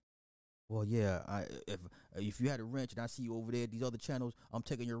saying, well, yeah, if you had a wrench and I see you over there, these other channels, I'm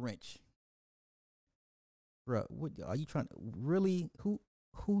taking your wrench. Bro, what are you trying to really? Who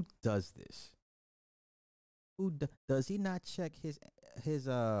does this? Does he not check his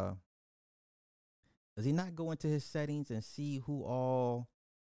does he not go into his settings and see who all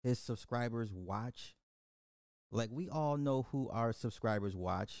his subscribers watch? Like, we all know who our subscribers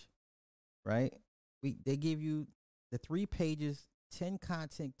watch, right? They give you the 3 pages, 10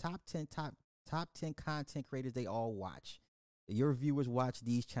 content, top 10 content creators they all watch. Your viewers watch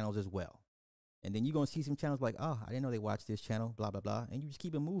these channels as well. And then you're going to see some channels like, oh, I didn't know they watched this channel, blah, blah, blah. And you just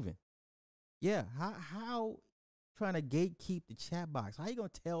keep it moving. Yeah, how trying to gatekeep the chat box? How you going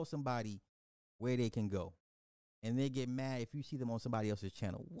to tell somebody where they can go? And they get mad if you see them on somebody else's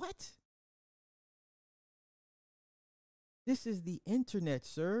channel. What? This is the internet,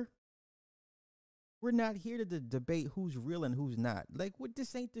 sir. We're not here to debate who's real and who's not. Like, what?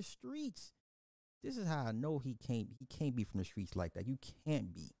 This ain't the streets. This is how I know he can't be from the streets like that. You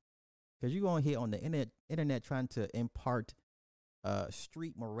can't be. Because you're going here on the internet trying to impart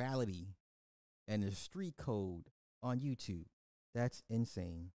street morality and the street code on YouTube. That's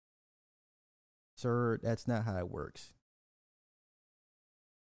insane. Sir, that's not how it works.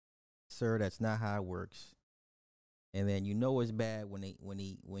 Sir, that's not how it works. And then you know it's bad when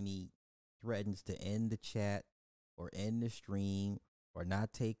he threatens to end the chat or end the stream or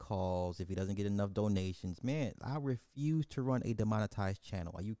not take calls if he doesn't get enough donations. Man, I refuse to run a demonetized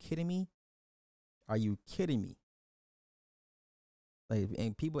channel. Are you kidding me? Are you kidding me? Like,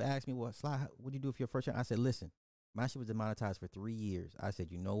 and people ask me, well, Sly, what'd you do for your first channel? I said, listen, my shit was demonetized for 3 years. I said,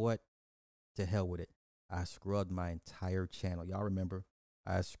 you know what? To hell with it. I scrubbed my entire channel. Y'all remember?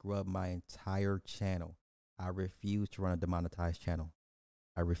 I scrubbed my entire channel. I refuse to run a demonetized channel.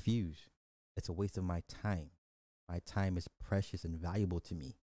 I refuse. It's a waste of my time. My time is precious and valuable to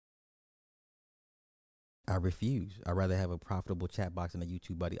me. I refuse. I'd rather have a profitable chat box than a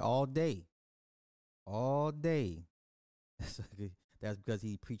YouTube buddy all day. All day. That's because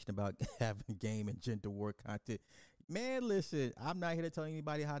he preaching about having game and gender war content. Man, listen, I'm not here to tell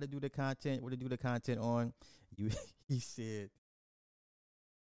anybody how to do the content, what to do the content on. He said,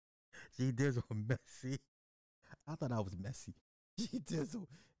 G Dizzle messy. I thought I was messy. G Dizzle,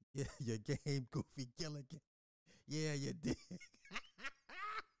 yeah, your game goofy Gilligan. Yeah, you did.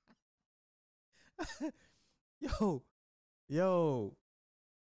 Yo,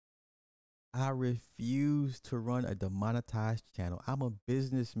 I refuse to run a demonetized channel. I'm a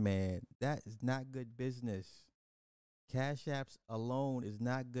businessman. That is not good business. Cash apps alone is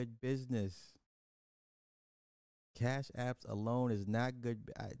not good business. Cash apps alone is not good.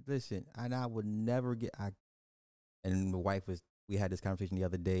 Listen, and I would never get. And my wife we had this conversation the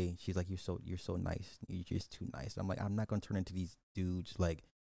other day. She's like, you're so nice. You're just too nice. I'm like, I'm not gonna turn into these dudes like,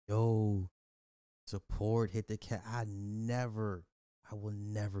 yo, support, hit the cat. I will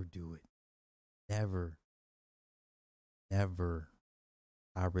never do it. Never.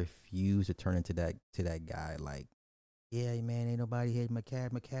 I refuse to turn into that guy. Like, yeah, man, ain't nobody hit my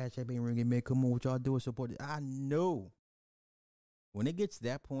cash ain't been ringing, man. Come on, what y'all doing? Support it. I know. When it gets to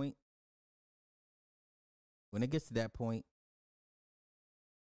that point,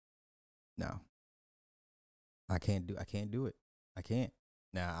 no. I can't do it. I can't.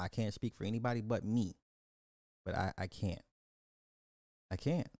 Now, I can't speak for anybody but me. But I can't.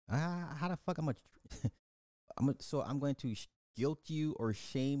 How the fuck am I I'm going to guilt you or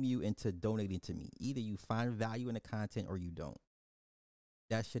shame you into donating to me. Either you find value in the content or you don't.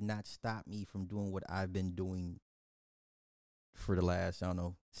 That should not stop me from doing what I've been doing for the last, I don't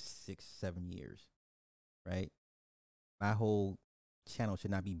know, 6-7 years, right? My whole channel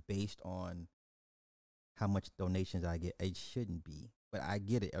should not be based on how much donations I get. It shouldn't be, but I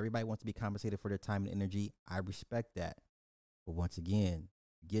get it. Everybody wants to be compensated for their time and energy. I respect that. But once again,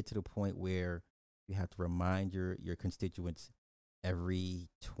 get to the point where you have to remind your constituents every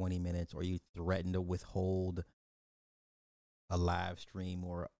 20 minutes, or you threaten to withhold a live stream,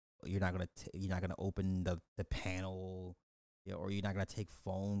 or you're not gonna open the panel, or you're not gonna take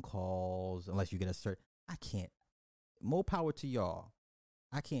phone calls unless you get a certain. I can't. More power to y'all.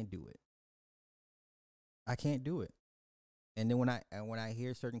 I can't do it. I can't do it. And then when I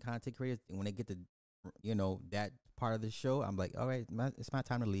hear certain content creators, when they get to that part of the show, I'm like, all right, it's my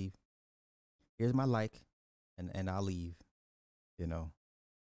time to leave. Here's my like, and I'll leave.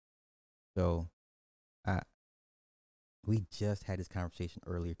 So we just had this conversation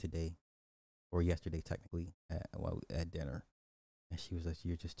earlier today, or yesterday technically, at dinner, and she was like,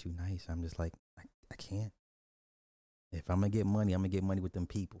 "You're just too nice." I'm just like, I can't. If I'm gonna get money, I'm gonna get money with them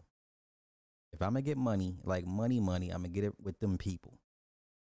people. If I'm gonna get money, like money, I'm gonna get it with them people.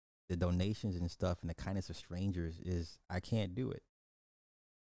 The donations and stuff and the kindness of strangers is, I can't do it.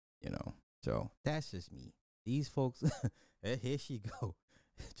 So that's just me. These folks, here she go.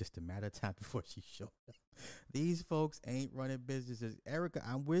 Just a matter of time before she showed up. These folks ain't running businesses. Erica,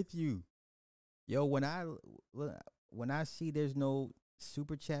 I'm with you. Yo, when I see there's no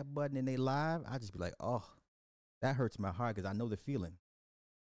super chat button and they live, I just be like, oh, that hurts my heart, because I know the feeling.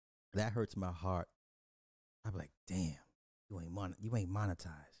 That hurts my heart. I be like, damn, you ain't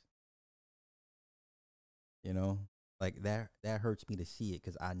monetized. Like that hurts me to see it,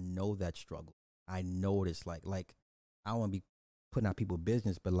 because I know that struggle. I know what it's like. Like, I don't want to be putting out people's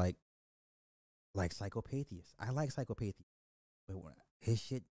business, but like Psychopathia. I like Psychopathia, but when his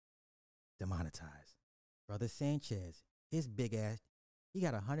shit demonetized. Brother Sanchez, his big ass, he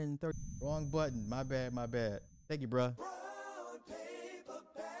got 130. Wrong button. My bad. Thank you, bro.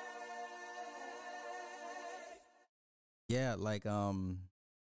 Yeah, like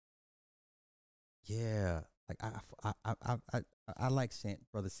yeah, like I like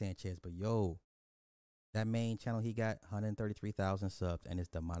Brother Sanchez, but yo, that main channel, he got 133,000 subs and it's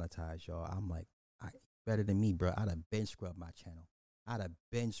demonetized, y'all. I'm like, better than me, bro. I'd have bench scrubbed my channel. I'd have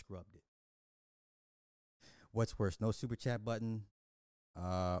bench scrubbed it. What's worse, no super chat button,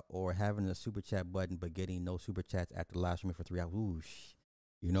 or having a super chat button but getting no super chats after live streaming for 3 hours? Ooh,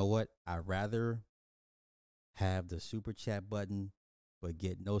 you know what? I'd rather have the super chat button but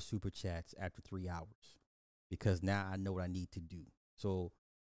get no super chats after 3 hours, because now I know what I need to do. So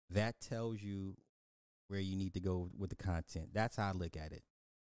that tells you where you need to go with the content. That's how I look at it.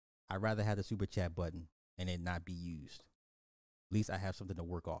 I'd rather have the super chat button and it not be used. At least I have something to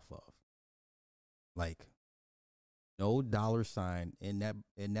work off of. Like, no $sign in that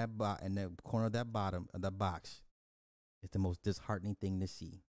corner of that bottom of the box. It's the most disheartening thing to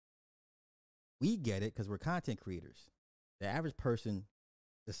see. We get it because we're content creators. The average person,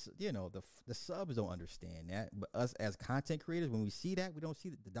 the subs don't understand that. But us as content creators, when we see that, we don't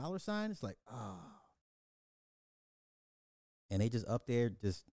see the $sign. It's like, oh. And they just up there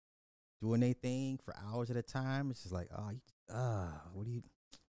just doing their thing for hours at a time. It's just like, oh, what do you?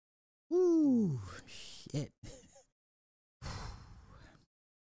 Ooh, shit.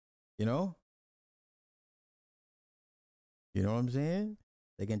 You know what I'm saying?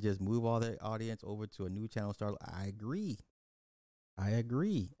 They can just move all their audience over to a new channel. Start. I agree.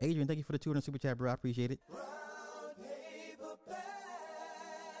 Adrian, thank you for the 200 super chat, bro. I appreciate it.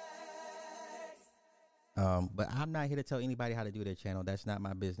 But I'm not here to tell anybody how to do their channel. That's not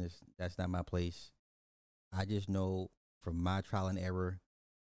my business. That's not my place. I just know from my trial and error,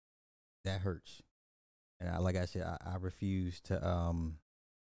 that hurts. And like I said, I refuse to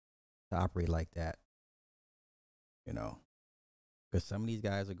operate like that. Because some of these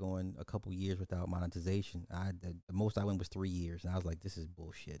guys are going a couple years without monetization. The most I went was 3 years, and I was like, this is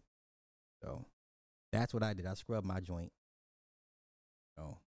bullshit. So that's what I did. I scrubbed my joint.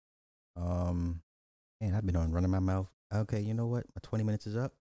 Man, I've been running my mouth. Okay, you know what? My 20 minutes is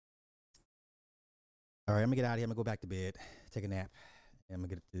up. All right, I'm gonna get out of here. I'm gonna go back to bed, take a nap, and I'm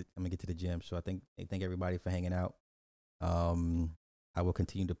gonna get to the gym. So thank everybody for hanging out. I will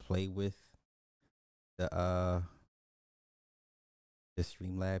continue to play with the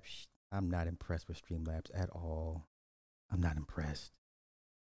Streamlabs. I'm not impressed with Streamlabs at all. I'm not impressed.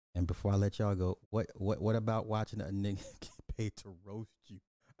 And before I let y'all go, what about watching a nigga get paid to roast you?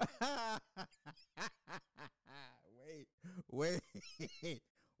 wait,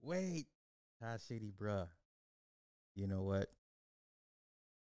 wait. Ty City, bruh. You know what?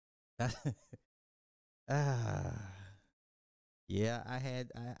 ah, yeah,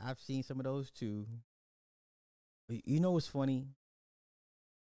 I've seen some of those too. But you know what's funny?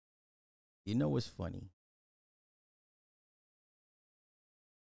 You know what's funny?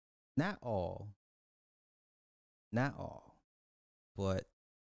 Not all, not all, but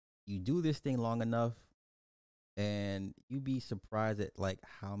you do this thing long enough, and you be surprised at like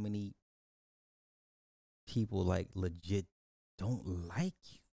how many people like legit don't like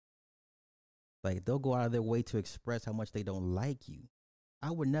you. Like they'll go out of their way to express how much they don't like you.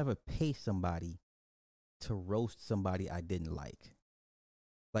 I would never pay somebody to roast somebody I didn't like.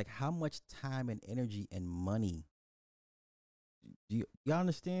 Like how much time and energy and money do y'all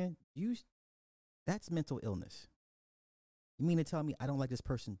understand? That's mental illness. You mean to tell me I don't like this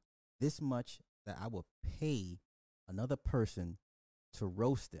person this much that I will pay another person to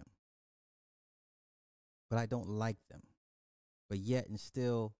roast them, but I don't like them. But yet and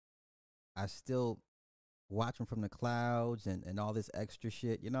still I still watch them from the clouds and all this extra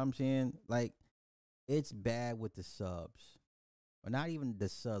shit. You know what I'm saying? Like it's bad with the subs. Or not even the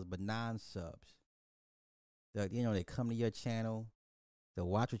subs, but non-subs. They come to your channel, they'll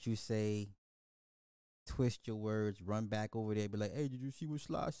watch what you say, twist your words, run back over there, be like, hey, did you see what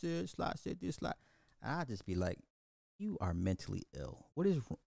Sly said? Sly said this, Sly. I just be like, you are mentally ill. What is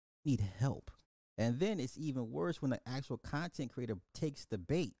wrong? Need help. And then it's even worse when the actual content creator takes the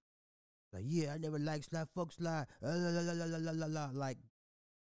bait. Like, yeah, I never liked Sly, fuck Sly. La, la, la, la, la, la, la. Like,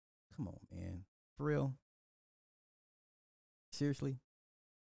 come on, man. For real? Seriously?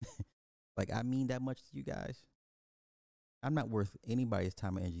 Like, I mean that much to you guys? I'm not worth anybody's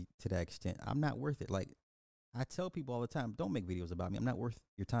time and energy to that extent. I'm not worth it. Like, I tell people all the time, don't make videos about me. I'm not worth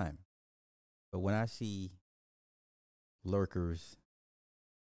your time. But when I see lurkers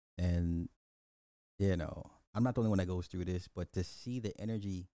and, I'm not the only one that goes through this, but to see the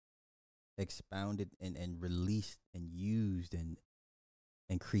energy expounded and released and used and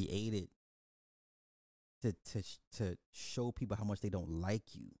created to show people how much they don't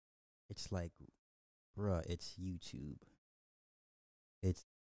like you, it's like, bruh, it's YouTube. It's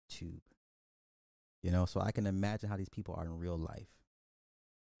YouTube. So I can imagine how these people are in real life.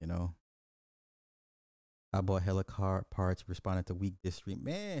 I bought hella car parts, responded to weak this stream.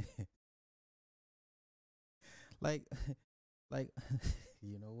 Man, like, like,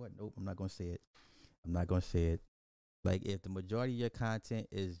 you know what? Nope, I'm not gonna say it. I'm not gonna say it. Like, if the majority of your content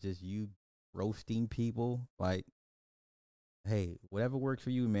is just you roasting people, like, hey, whatever works for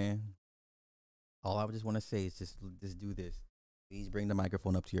you, man. All I just want to say is just do this. Please bring the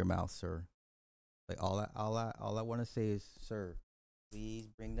microphone up to your mouth, sir. Like all I want to say is, sir, please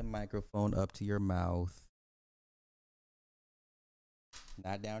bring the microphone up to your mouth.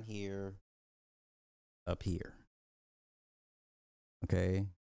 Not down here, up here. Okay?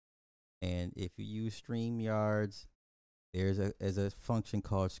 And if you use StreamYards, there's a function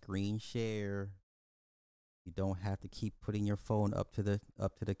called screen share. You don't have to keep putting your phone up to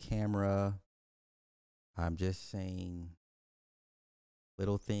the camera. I'm just saying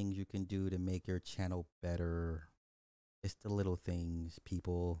little things you can do to make your channel better. It's the little things,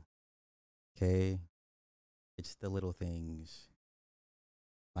 people. Okay? It's the little things.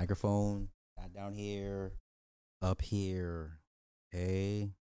 Microphone, not down here, up here. Okay?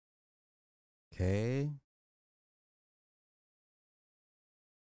 Okay?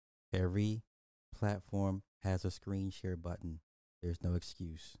 Every platform has a screen share button. There's no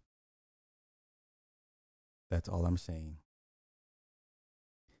excuse. That's all I'm saying.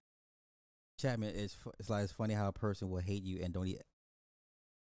 Chapman, it's funny how a person will hate you and don't eat.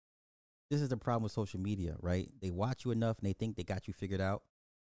 This is the problem with social media, right? They watch you enough and they think they got you figured out.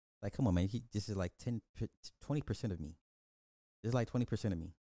 Like, come on, man. This is like 20% of me. This is like 20% of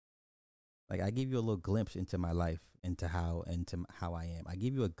me. Like, I give you a little glimpse into my life, into how I am. I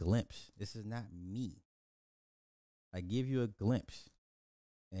give you a glimpse. This is not me. I give you a glimpse,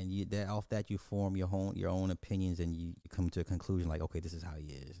 and off that you form your own opinions, and you come to a conclusion like, okay, this is how he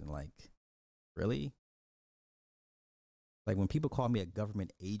is, and like, really, like when people call me a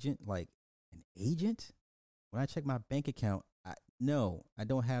government agent, like an agent. When I check my bank account, no, I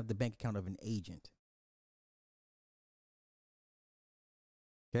don't have the bank account of an agent.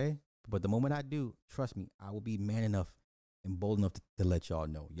 Okay, but the moment I do, trust me, I will be man enough and bold enough to let y'all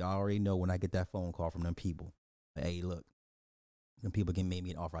know. Y'all already know when I get that phone call from them people. Like, hey, look, them people can make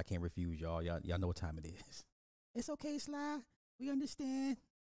me an offer I can't refuse, y'all. Y'all know what time it is. It's okay, Sly. We understand.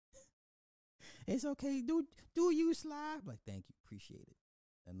 It's okay. Do you, Sly? Like, thank you, appreciate it.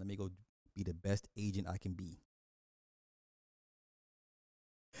 And let me go be the best agent I can be.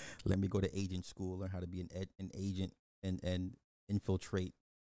 Let me go to agent school, learn how to be an agent and infiltrate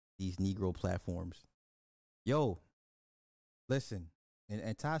these Negro platforms. Yo, listen,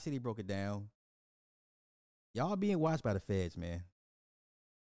 and Ty City broke it down. Y'all being watched by the feds, man.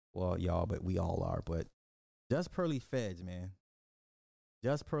 Well, y'all, but we all are. But just pearly feds, man.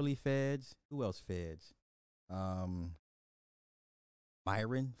 Just pearly feds. Who else feds? Um,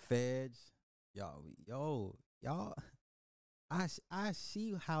 Myron feds. Y'all. I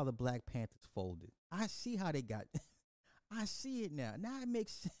see how the Black Panthers folded. I see how they got. I see it now. Now it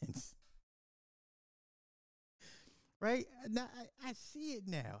makes sense. Right now, I see it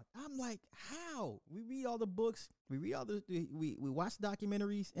now. I'm like, how? We read all the books, we read all the, we watch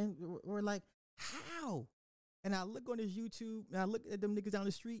documentaries, and we're like, how? And I look on this YouTube, and I look at them niggas down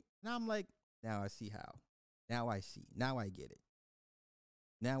the street, and I'm like, now I see how. Now I see. Now I get it.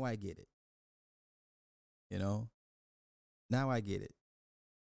 Now I get it. You know. Now I get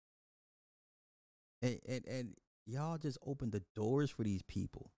it. And y'all just opened the doors for these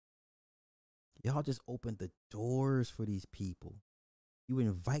people. Y'all just opened the doors for these people. You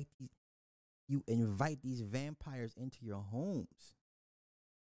invite these vampires into your homes.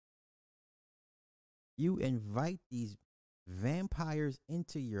 You invite these vampires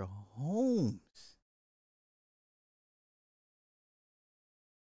into your homes.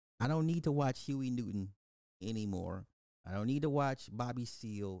 I don't need to watch Huey Newton anymore. I don't need to watch Bobby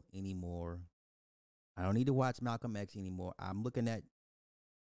Seale anymore. I don't need to watch Malcolm X anymore. I'm looking at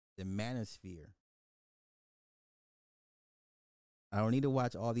the manosphere. I don't need to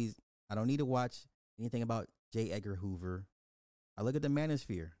watch all these. I don't need to watch anything about J. Edgar Hoover. I look at the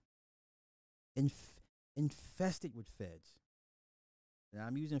manosphere. Infested with feds. And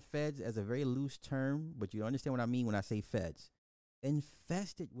I'm using feds as a very loose term, but you understand what I mean when I say feds.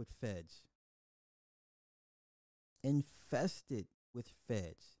 Infested with feds. Infested with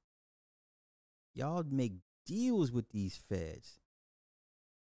feds. Y'all make deals with these feds.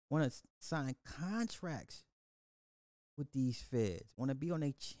 Want to sign contracts with these feds. Want to be on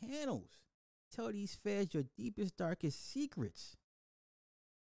their channels. Tell these feds your deepest, darkest secrets.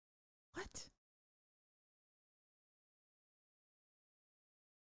 What?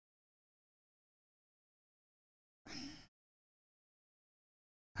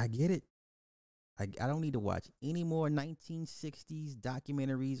 I get it. I don't need to watch any more 1960s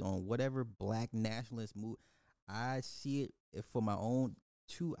documentaries on whatever black nationalist move. I see it for my own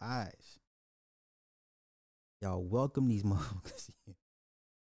two eyes. Y'all welcome these motherfuckers.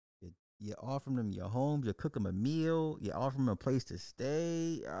 You offer them your homes, you cook them a meal, you offer them a place to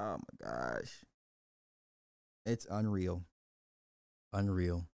stay. Oh my gosh. It's unreal.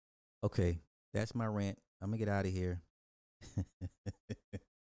 Unreal. Okay, that's my rant. I'm gonna get out of here.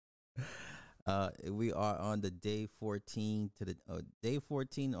 We are on the day 14 to the day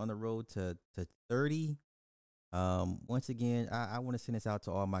 14 on the road to 30. Once again, I want to send this out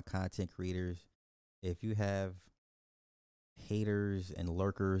to all my content creators. If you have haters and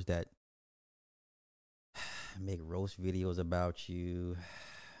lurkers that make roast videos about you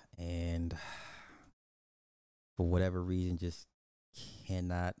and for whatever reason just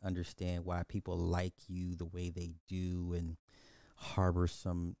cannot understand why people like you the way they do and harbor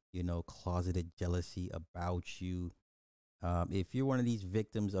some, closeted jealousy about you. If you're one of these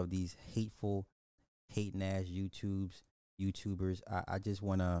victims of these hateful, hating ass YouTubers, I just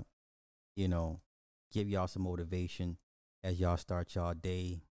want to, give y'all some motivation as y'all start y'all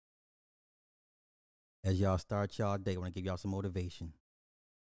day. I want to give y'all some motivation.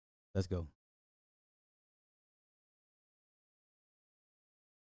 Let's go.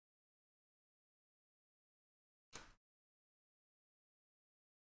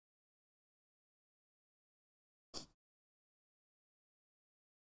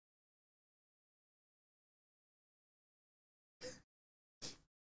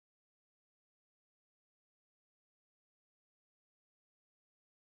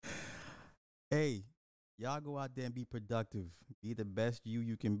 Hey, y'all go out there and be productive. Be the best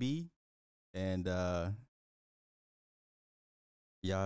you can be. And